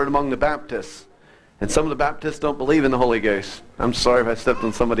it started among the Baptists. And some of the Baptists don't believe in the Holy Ghost. I'm sorry if I stepped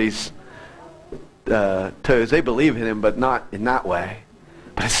on somebody's toes. They believe in him, but not in that way.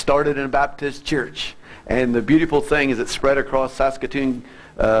 But it started in a Baptist church. And the beautiful thing is it spread across Saskatoon,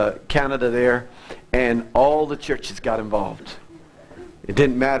 Canada there. And all the churches got involved. It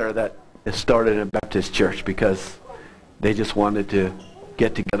didn't matter that it started in a Baptist church because they just wanted to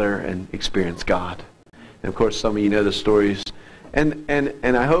get together and experience God. And of course, some of you know the stories. And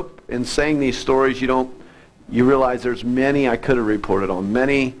I hope in saying these stories, you realize there's many I could have reported on.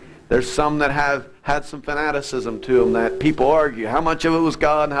 There's some that have had some fanaticism to them that people argue. How much of it was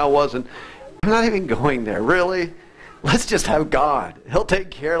God and how it wasn't? I'm not even going there. Really? Let's just have God. He'll take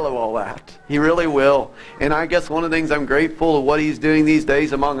care of all that. He really will. And I guess one of the things I'm grateful of what he's doing these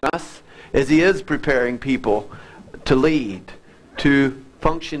days among us is he is preparing people to lead, to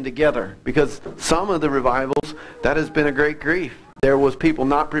function together. Because some of the revivals, that has been a great grief. There was people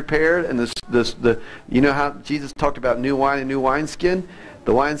not prepared, and you know how Jesus talked about new wine and new wineskin?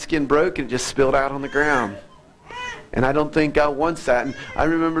 The wineskin broke and it just spilled out on the ground. And I don't think God wants that. And I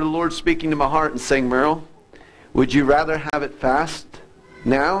remember the Lord speaking to my heart and saying, Merle, would you rather have it fast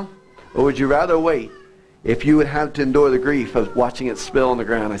now, or would you rather wait if you would have to endure the grief of watching it spill on the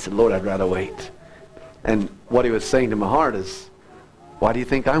ground? I said, Lord, I'd rather wait. And what he was saying to my heart is, why do you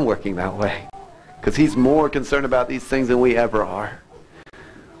think I'm working that way? Because he's more concerned about these things than we ever are.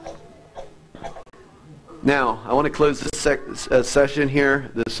 Now, I want to close this session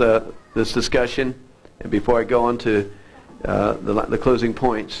here, this discussion, and before I go on to the closing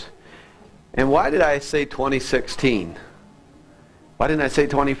points. And why did I say 2016? Why didn't I say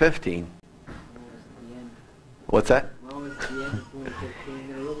 2015? What's that?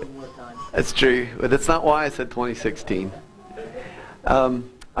 That's true, but that's not why I said 2016.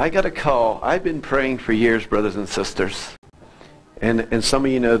 I got a call. I've been praying for years, brothers and sisters. And some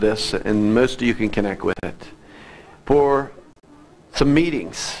of you know this, and most of you can connect with it. For some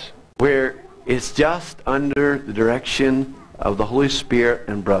meetings where it's just under the direction of the Holy Spirit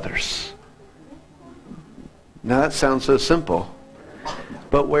and brothers. Now that sounds so simple.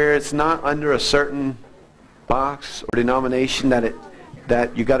 But where it's not under a certain box or denomination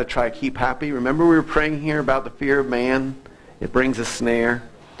that you got to try to keep happy. Remember we were praying here about the fear of man. It brings a snare.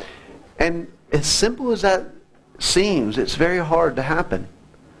 And as simple as that seems, it's very hard to happen.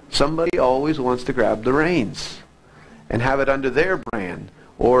 Somebody always wants to grab the reins and have it under their brand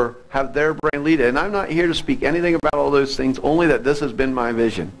or have their brand lead it. And I'm not here to speak anything about all those things, only that this has been my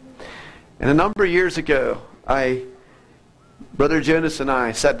vision. And a number of years ago, Brother Jonas and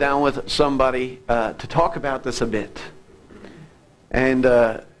I sat down with somebody to talk about this a bit. And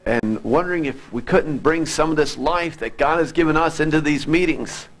wondering if we couldn't bring some of this life that God has given us into these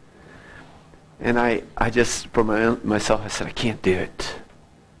meetings. And I just, for myself, I said, I can't do it.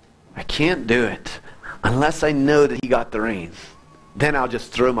 I can't do it unless I know that He got the reins. Then I'll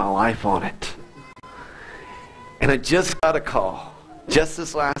just throw my life on it. And I just got a call just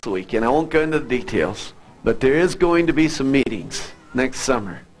this last week, and I won't go into the details, but there is going to be some meetings next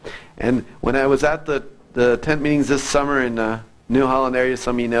summer. And when I was at the tent meetings this summer in New Holland area,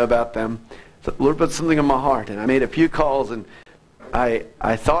 some of you know about them, the Lord put something in my heart, and I made a few calls, and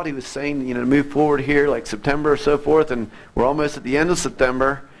I thought He was saying, to move forward here like September or so forth, and we're almost at the end of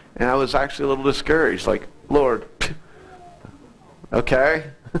September, and I was actually a little discouraged, like, Lord, okay,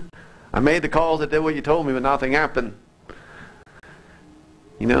 I made the calls, I did what You told me, but nothing happened.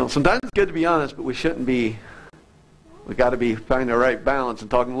 Sometimes it's good to be honest, but we shouldn't be. We got to finding the right balance and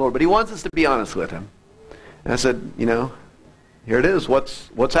talking to the Lord. But He wants us to be honest with Him. And I said, here it is.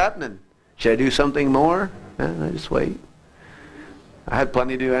 What's happening? Should I do something more? I just wait. I had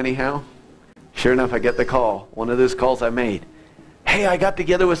plenty to do anyhow. Sure enough, I get the call. One of those calls I made. Hey, I got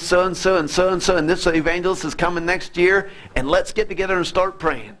together with so-and-so and so-and-so, and this evangelist is coming next year, and let's get together and start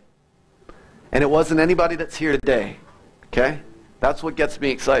praying. And it wasn't anybody that's here today. Okay? That's what gets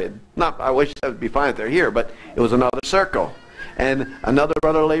me excited. I wish I would be fine if they're here, but it was another circle. And another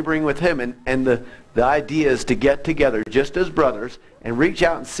brother laboring with him. And the idea is to get together just as brothers and reach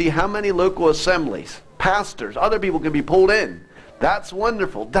out and see how many local assemblies, pastors, other people can be pulled in. That's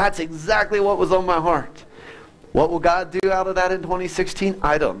wonderful. That's exactly what was on my heart. What will God do out of that in 2016?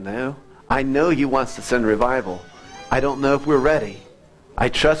 I don't know. I know He wants to send revival. I don't know if we're ready. I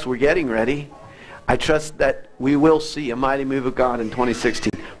trust we're getting ready. I trust that we will see a mighty move of God in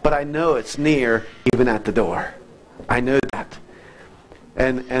 2016. But I know it's near, even at the door. I know that.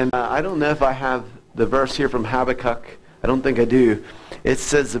 And I don't know if I have the verse here from Habakkuk. I don't think I do. It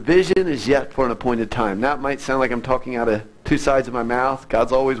says, the vision is yet for an appointed time. That might sound like I'm talking out of two sides of my mouth.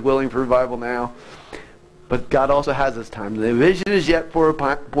 God's always willing for revival now. But God also has His time. The vision is yet for an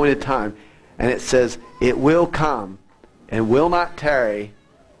appointed time. And it says, it will come and will not tarry.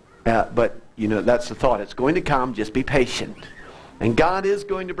 But that's the thought. It's going to come. Just be patient. And God is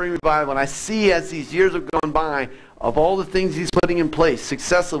going to bring revival. And I see as these years have gone by, of all the things He's putting in place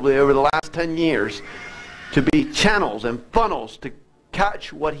successively over the last 10 years, to be channels and funnels to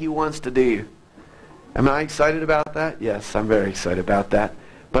catch what He wants to do. Am I excited about that? Yes, I'm very excited about that.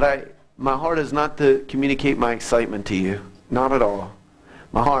 But my heart is not to communicate my excitement to you. Not at all.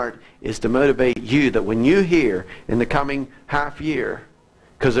 My heart is to motivate you that when you hear in the coming half year,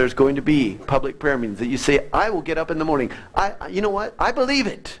 because there's going to be public prayer meetings, that you say, I will get up in the morning. You know what? I believe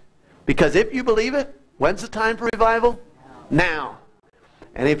it. Because if you believe it, when's the time for revival? Now.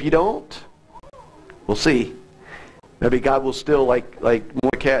 And if you don't, we'll see. Maybe God will still, like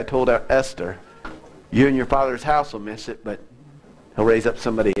Mordecai told Esther, you and your father's house will miss it, but He'll raise up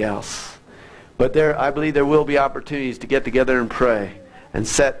somebody else. But I believe there will be opportunities to get together and pray and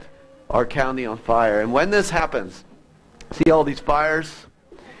set our county on fire. And when this happens, see all these fires?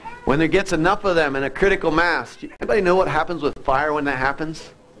 When there gets enough of them in a critical mass, anybody know what happens with fire when that happens?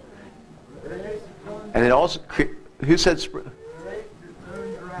 And it also, who said,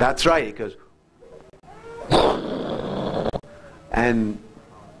 that's right, it goes, and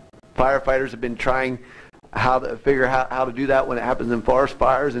firefighters have been trying how to figure out how to do that when it happens in forest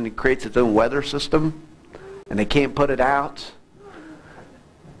fires, and it creates its own weather system, and they can't put it out.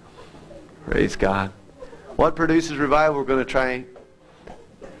 Praise God. What produces revival? We're going to try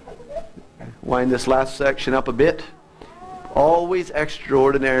wind this last section up a bit. Always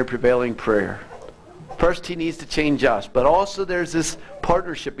extraordinary prevailing prayer. First, He needs to change us, but also there's this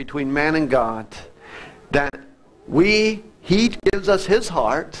partnership between man and God, that He gives us His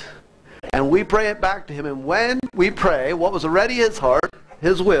heart, and we pray it back to Him. And when we pray what was already His heart,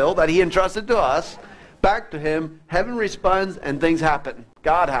 his will that he entrusted to us, back to him. Heaven responds and things happen.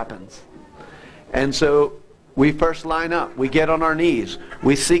 God happens. And so we first line up. We get on our knees.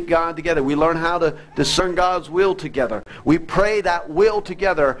 We seek God together. We learn how to discern God's will together. We pray that will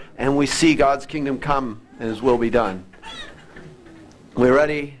together, and we see God's kingdom come and his will be done. We're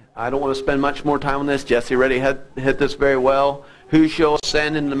ready. I don't want to spend much more time on this. Jesse already hit this very well. Who shall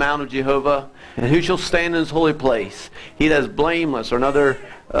ascend in the mount of Jehovah? And who shall stand in his holy place? He that is blameless, or another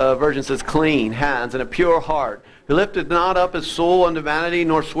version says clean hands, and a pure heart, who lifted not up his soul unto vanity,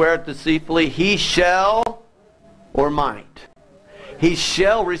 nor sweareth deceitfully, he shall, or might, he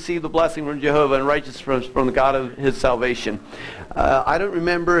shall receive the blessing from Jehovah and righteousness from the God of his salvation. I don't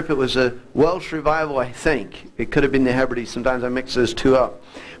remember if it was a Welsh revival, I think. It could have been the Hebrides. Sometimes I mix those two up.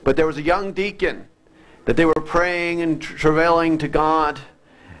 But there was a young deacon that they were praying and travailing to God,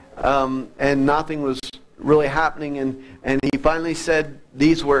 and nothing was really happening. And he finally said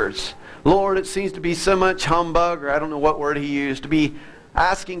these words, Lord, it seems to be so much humbug, or I don't know what word he used, to be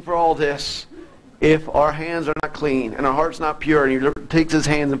asking for all this if our hands are not clean and our heart's not pure. And he takes his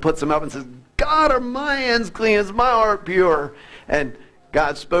hands and puts them up and says, God, are my hands clean? Is my heart pure? And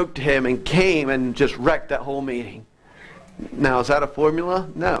God spoke to him and came and just wrecked that whole meeting. Now, is that a formula?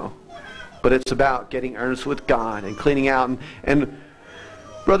 No. But it's about getting earnest with God and cleaning out. And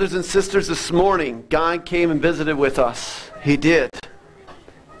brothers and sisters, this morning, God came and visited with us. He did.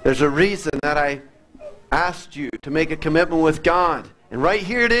 There's a reason that I asked you to make a commitment with God. And right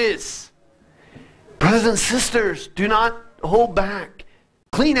here it is. Brothers and sisters, do not hold back.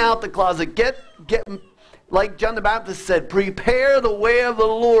 Clean out the closet. Get, like John the Baptist said, prepare the way of the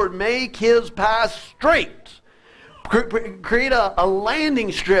Lord. Make his path straight. Create a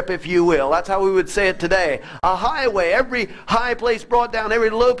landing strip, if you will. That's how we would say it today. A highway, every high place brought down, every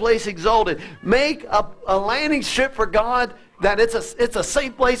low place exalted. Make a landing strip for God, that it's a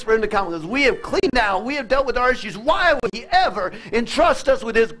safe place for him to come. Because we have cleaned out, we have dealt with our issues. Why would he ever entrust us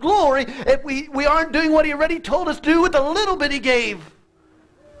with his glory if we aren't doing what he already told us to do with the little bit he gave?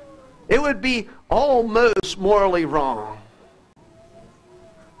 It would be almost morally wrong.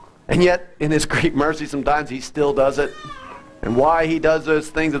 And yet, in his great mercy, sometimes he still does it. And why he does those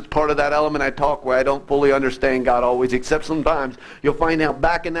things, it's part of that element I talk where I don't fully understand God always, except sometimes you'll find out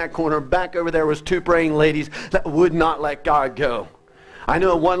back in that corner, back over there was two praying ladies that would not let God go. I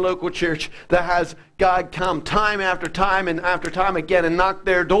know one local church that has God come time after time and after time again and knock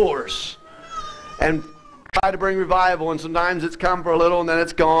their doors and try to bring revival, and sometimes it's come for a little and then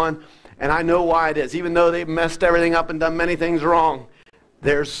it's gone. And I know why it is. Even though they've messed everything up and done many things wrong,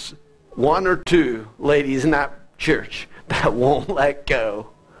 there's one or two ladies in that church that won't let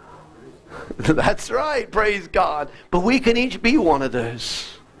go. That's right, praise God. But we can each be one of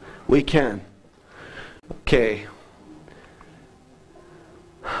those. We can. Okay.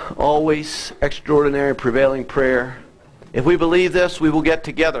 Always extraordinary prevailing prayer. If we believe this, we will get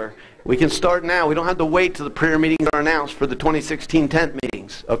together. We can start now. We don't have to wait till the prayer meetings are announced for the 2016 tent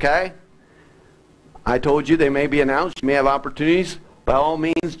meetings. Okay? I told you they may be announced. You may have opportunities. By all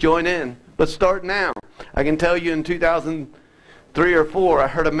means, join in. But start now. I can tell you in 2003 or 4, I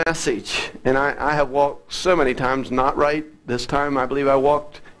heard a message. And I have walked so many times, not right. This time, I believe I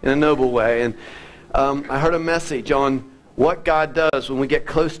walked in a noble way. And I heard a message on what God does when we get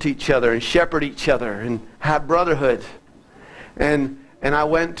close to each other and shepherd each other and have brotherhood. And I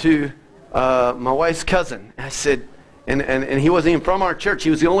went to my wife's cousin. I said, and he wasn't even from our church.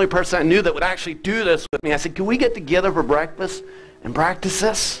 He was the only person I knew that would actually do this with me. I said, can we get together for breakfast and practice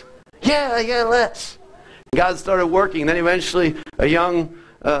this? Yeah, let's. And God started working. Then eventually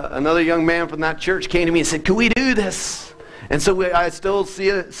another young man from that church came to me and said, can we do this? And so I still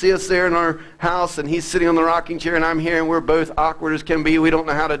see us there in our house, and he's sitting on the rocking chair, and I'm here, and we're both awkward as can be. We don't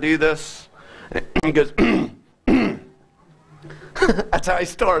know how to do this. And he goes, that's how he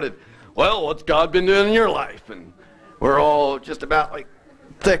started. Well, what's God been doing in your life? And we're all just about like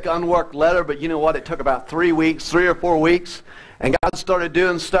thick, unworked leather, but you know what? It took about 3 or 4 weeks, and God started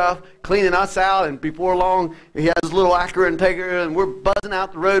doing stuff, cleaning us out, and before long, he has his little Acura and Integra, and we're buzzing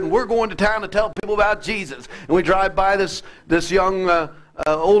out the road, and we're going to town to tell people about Jesus. And we drive by this young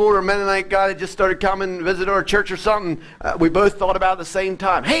old order Mennonite guy that just started coming and visit our church or something. We both thought about it at the same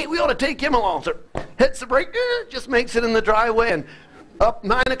time. Hey, we ought to take him along. So hits the brake, just makes it in the driveway, and up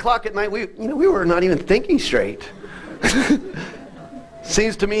 9 o'clock at night, we were not even thinking straight.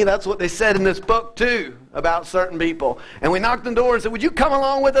 Seems to me that's what they said in this book too about certain people. And we knocked on the door and said, would you come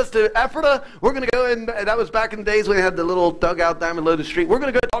along with us to Ephrata? We're going to go, and that was back in the days when we had the little dugout down in Lotus Street. We're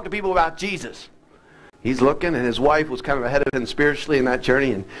going to go talk to people about Jesus. He's looking, and his wife was kind of ahead of him spiritually in that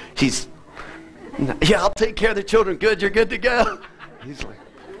journey, and she's, yeah, I'll take care of the children. Good, you're good to go. He's like,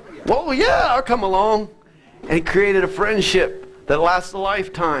 well, yeah, I'll come along. And he created a friendship that lasts a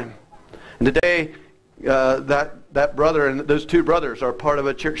lifetime. And today, that brother and those two brothers are part of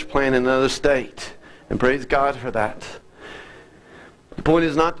a church plant in another state. And praise God for that. The point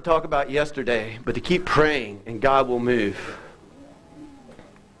is not to talk about yesterday, but to keep praying, and God will move.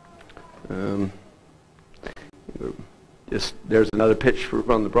 There's another pitch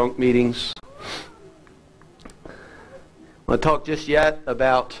from the Bronx meetings. I want to talk just yet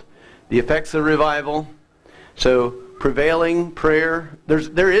about the effects of revival. So prevailing prayer,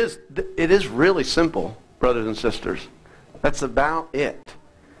 it is really simple, brothers and sisters. That's about it.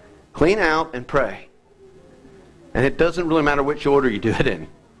 Clean out and pray. And it doesn't really matter which order you do it in.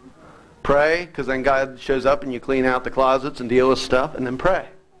 Pray, because then God shows up and you clean out the closets and deal with stuff, and then pray.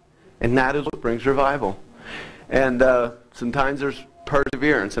 And that is what brings revival. And sometimes there's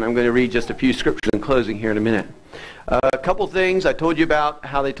perseverance, and I'm going to read just a few scriptures in closing here in a minute. A couple things. I told you about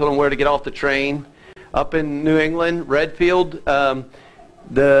how they told them where to get off the train. Up in New England, Redfield,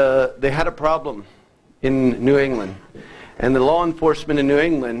 they had a problem in New England. And the law enforcement in New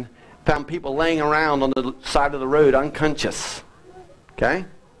England found people laying around on the side of the road unconscious. Okay?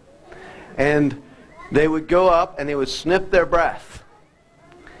 And they would go up and they would sniff their breath.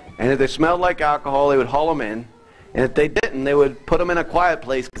 And if they smelled like alcohol, they would haul them in. And if they didn't, they would put them in a quiet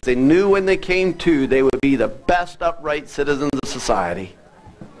place because they knew when they came to, they would be the best upright citizens of society.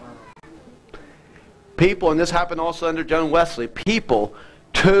 People, and this happened also under John Wesley, people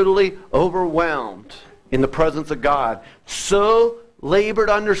totally overwhelmed in the presence of God, so labored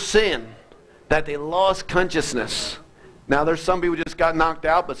under sin that they lost consciousness. Now there's some people who just got knocked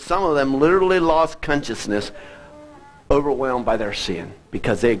out, but some of them literally lost consciousness, overwhelmed by their sin,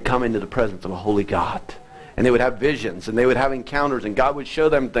 because they had come into the presence of a holy God. And they would have visions, and they would have encounters, and God would show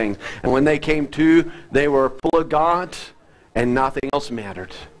them things. And when they came to, they were full of God, and nothing else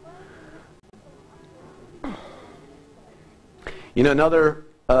mattered. You know, another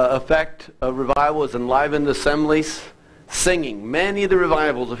effect of revival is enlivened assemblies. Singing. Many of the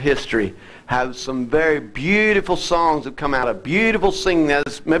revivals of history have some very beautiful songs that come out of beautiful singing that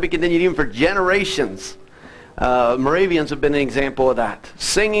has maybe continued even for generations. Moravians have been an example of that.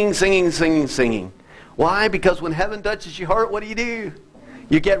 Singing, singing, singing, singing. Why? Because when heaven touches your heart, what do?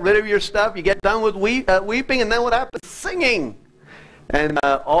 You get rid of your stuff, you get done with weeping, and then what happens? Singing. And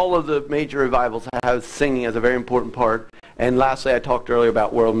all of the major revivals have singing as a very important part. And lastly, I talked earlier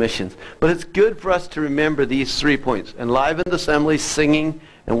about world missions. But it's good for us to remember these 3 points. Enlivened assemblies, singing,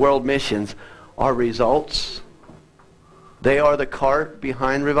 and world missions are results. They are the cart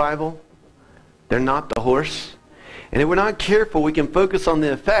behind revival. They're not the horse. And if we're not careful, we can focus on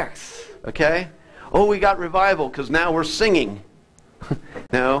the effects. Okay? Oh, we got revival because now we're singing.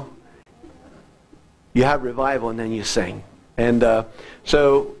 No. You have revival and then you sing. And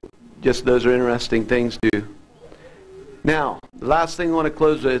so, just those are interesting things to. Now, the last thing I want to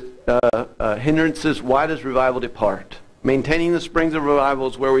close with, hindrances. Why does revival depart? Maintaining the springs of revival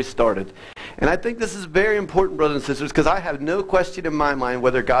is where we started. And I think this is very important, brothers and sisters, because I have no question in my mind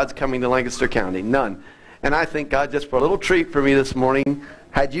whether God's coming to Lancaster County. None. And I think God, just for a little treat for me this morning,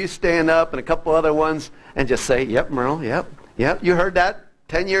 had you stand up and a couple other ones and just say, yep, Merle, yep, you heard that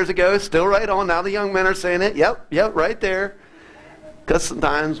 10 years ago, still right on. Now the young men are saying it, yep, right there. Because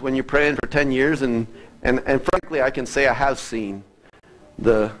sometimes when you're praying for 10 years, and frankly, I can say I have seen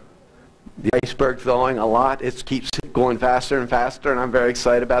the iceberg thawing a lot. It keeps going faster and faster, and I'm very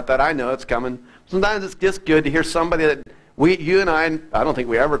excited about that. I know it's coming. Sometimes it's just good to hear somebody that you and I don't think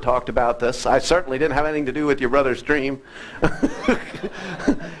we ever talked about this. I certainly didn't have anything to do with your brother's dream.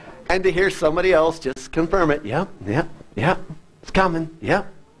 And to hear somebody else just confirm it. Yep, it's coming.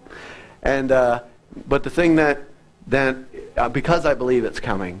 Yep. And but the thing that because I believe it's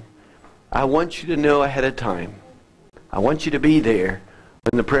coming, I want you to know ahead of time. I want you to be there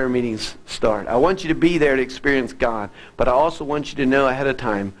when the prayer meetings start. I want you to be there to experience God. But I also want you to know ahead of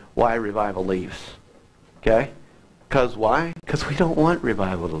time why revival leaves. Okay? Because why? Because we don't want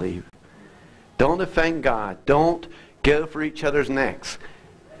revival to leave. Don't offend God. Don't go for each other's necks.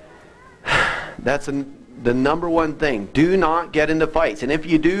 That's the number one thing. Do not get into fights. And if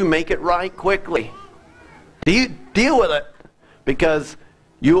you do, make it right quickly. Deal with it. Because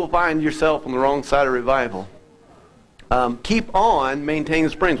you will find yourself on the wrong side of revival. Keep on maintaining the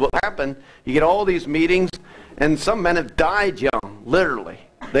springs. What happened, you get all these meetings, and some men have died young, literally.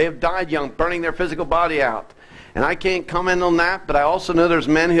 They have died young, burning their physical body out. And I can't comment on that, but I also know there's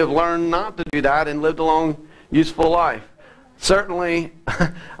men who have learned not to do that and lived a long, useful life. Certainly,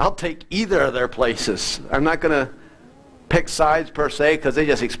 I'll take either of their places. I'm not going to pick sides per se because they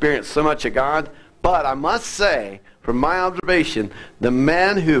just experienced so much of God. But I must say, from my observation, the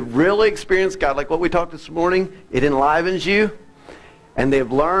men who have really experienced God, like what we talked this morning, it enlivens you, and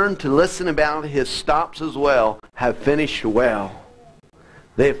they've learned to listen about His stops as well, have finished well.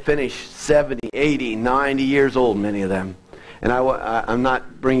 They've finished 70, 80, 90 years old, many of them. And I'm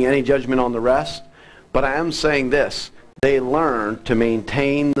not bringing any judgment on the rest, but I am saying this. They learned to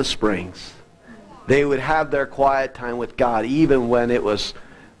maintain the springs. They would have their quiet time with God, even when they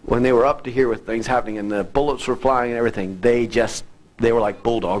were up to here with things happening and the bullets were flying and everything. They were like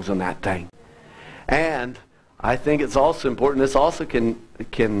bulldogs on that thing. And I think it's also important, this also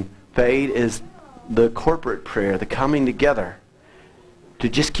can fade, is the corporate prayer, the coming together. To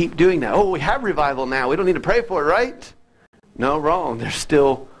just keep doing that. Oh, we have revival now. We don't need to pray for it, right? No, wrong. There's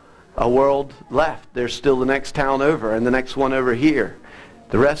still a world left. There's still the next town over and the next one over here.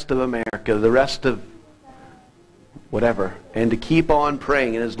 The rest of America, the rest of whatever. And to keep on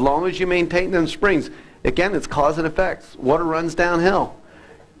praying. And as long as you maintain them springs, again, it's cause and effects. Water runs downhill.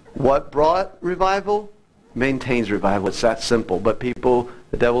 What brought revival? Maintains revival. It's that simple. But the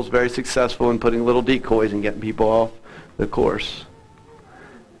devil's very successful in putting little decoys and getting people off the course.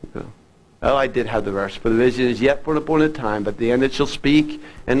 Oh, I did have the verse. For the vision is yet for an appointed time, but at the end it shall speak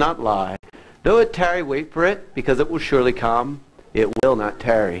and not lie. Though it tarry, wait for it, because it will surely come. It will not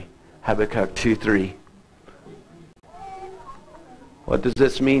tarry. Habakkuk 2:3. What does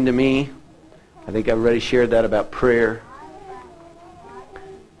this mean to me? I think I've already shared that about prayer.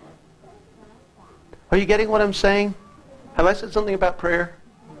 Are you getting what I'm saying? Have I said something about prayer?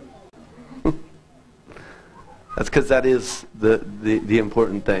 That's because that is the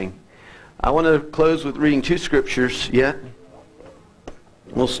important thing. I want to close with reading two scriptures yet.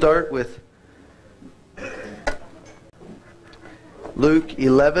 We'll start with Luke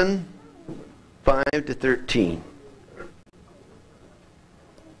 11, 5 to 13.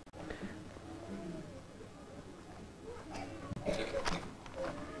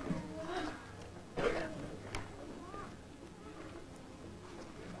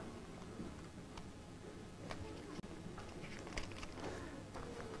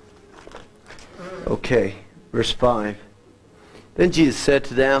 Okay, verse 5. Then Jesus said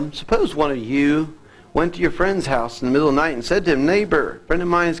to them, suppose one of you went to your friend's house in the middle of the night and said to him, neighbor, a friend of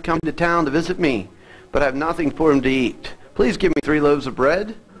mine has come to town to visit me, but I have nothing for him to eat. Please give me 3 loaves of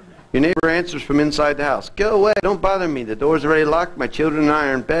bread. Your neighbor answers from inside the house, go away, don't bother me. The door's already locked. My children and I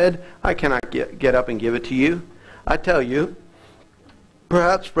are in bed. I cannot get up and give it to you. I tell you,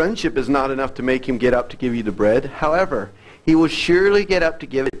 perhaps friendship is not enough to make him get up to give you the bread. However, he will surely get up to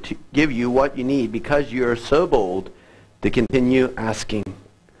give you what you need, because you are so bold to continue asking.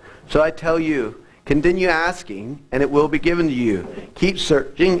 So I tell you, continue asking, and it will be given to you. Keep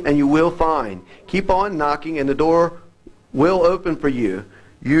searching, and you will find. Keep on knocking, and the door will open for you.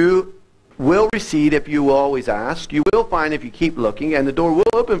 You will receive if you will always ask. You will find if you keep looking, and the door will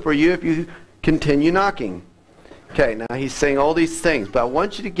open for you if you continue knocking. Okay, now he's saying all these things, but I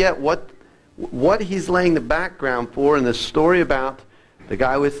want you to get what he's laying the background for in this story about the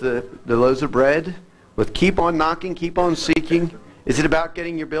guy with the loaves of bread, with keep on knocking, keep on seeking. Is it about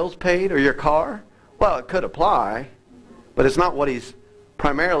getting your bills paid or your car? Well, it could apply, but it's not what he's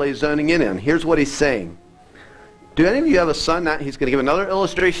primarily zoning in on. Here's what he's saying. Do any of you have a son? Now he's going to give another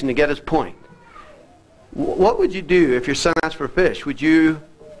illustration to get his point. What would you do if your son asked for fish? Would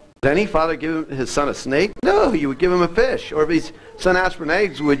any father give his son a snake? No, you would give him a fish. Or if his son asked for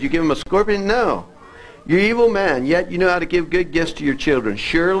eggs, would you give him a scorpion? No. You're evil man, yet you know how to give good gifts to your children.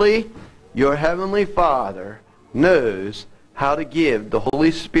 Surely your heavenly Father knows how to give the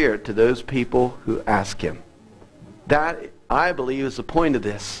Holy Spirit to those people who ask Him. That, I believe, is the point of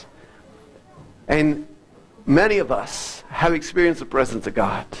this. And many of us have experienced the presence of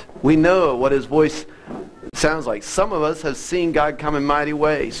God. We know what His voice sounds like. Some of us have seen God come in mighty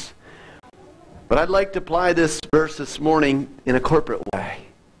ways. But I'd like to apply this verse this morning in a corporate way,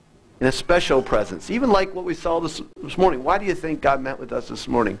 in a special presence, even like what we saw this morning. Why do you think God met with us this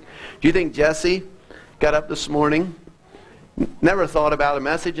morning? Do you think Jesse got up this morning, never thought about a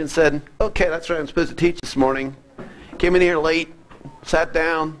message, and said, okay, that's what I'm supposed to teach this morning, came in here late, sat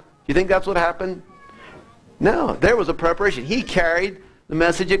down? Do you think that's what happened? No, there was a preparation. He carried the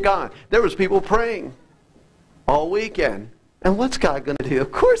message of God. There was people praying all weekend. And what's God going to do?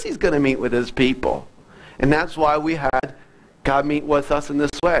 Of course He's going to meet with His people. And that's why we had God meet with us in this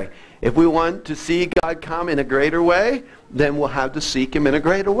way. If we want to see God come in a greater way, then we'll have to seek Him in a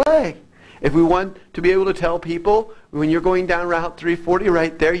greater way. If we want to be able to tell people, when you're going down Route 340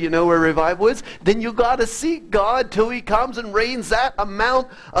 right there, you know where revival is, then you got to seek God till He comes and rains that amount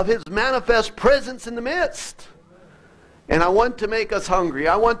of His manifest presence in the midst. And I want to make us hungry.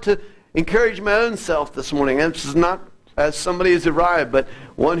 I want to encourage my own self this morning. And this is not as somebody who's arrived, but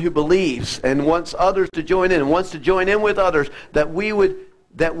one who believes and wants others to join in, wants to join in with others, that we would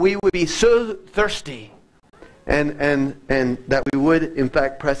be so thirsty and that we would in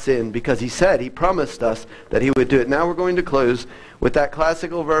fact press in, because he promised us that he would do it. Now we're going to close with that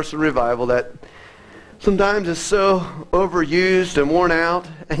classical verse of revival that sometimes is so overused and worn out,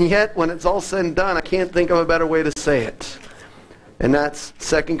 and yet when it's all said and done, I can't think of a better way to say it. And that's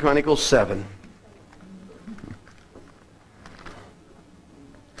 2 Chronicles 7.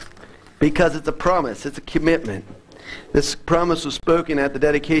 Because it's a promise, it's a commitment. This promise was spoken at the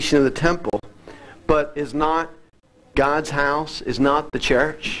dedication of the temple, but is not God's house, is not the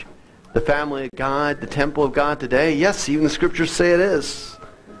church, the family of God, the temple of God today. Yes, even the scriptures say it is.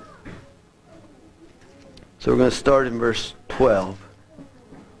 So we're going to start in verse 12.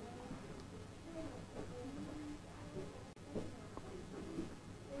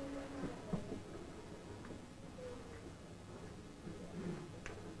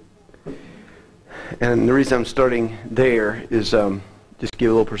 And the reason I'm starting there is just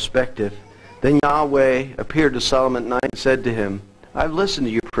give a little perspective. Then Yahweh appeared to Solomon at night and said to him, I've listened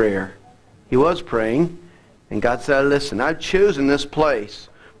to your prayer. He was praying, and God said, listen, I've chosen this place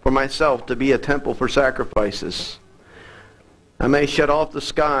for myself to be a temple for sacrifices. I may shut off the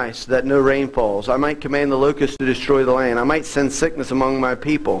sky so that no rain falls. I might command the locusts to destroy the land. I might send sickness among my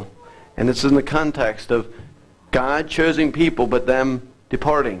people. And this is in the context of God choosing people, but them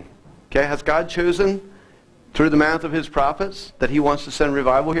departing. Okay, has God chosen through the mouth of his prophets that he wants to send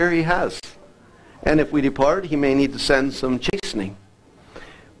revival here? He has. And if we depart, he may need to send some chastening.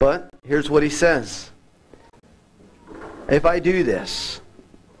 But here's what he says. If I do this,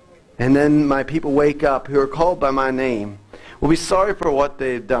 and then my people wake up who are called by my name, will be sorry for what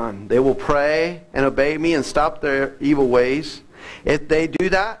they've done. They will pray and obey me and stop their evil ways. If they do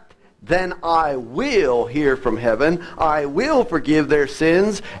that, then I will hear from heaven. I will forgive their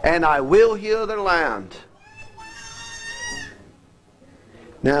sins, and I will heal their land.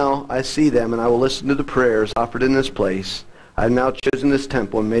 Now I see them, and I will listen to the prayers offered in this place. I have now chosen this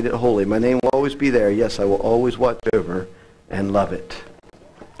temple and made it holy. My name will always be there. Yes, I will always watch over and love it.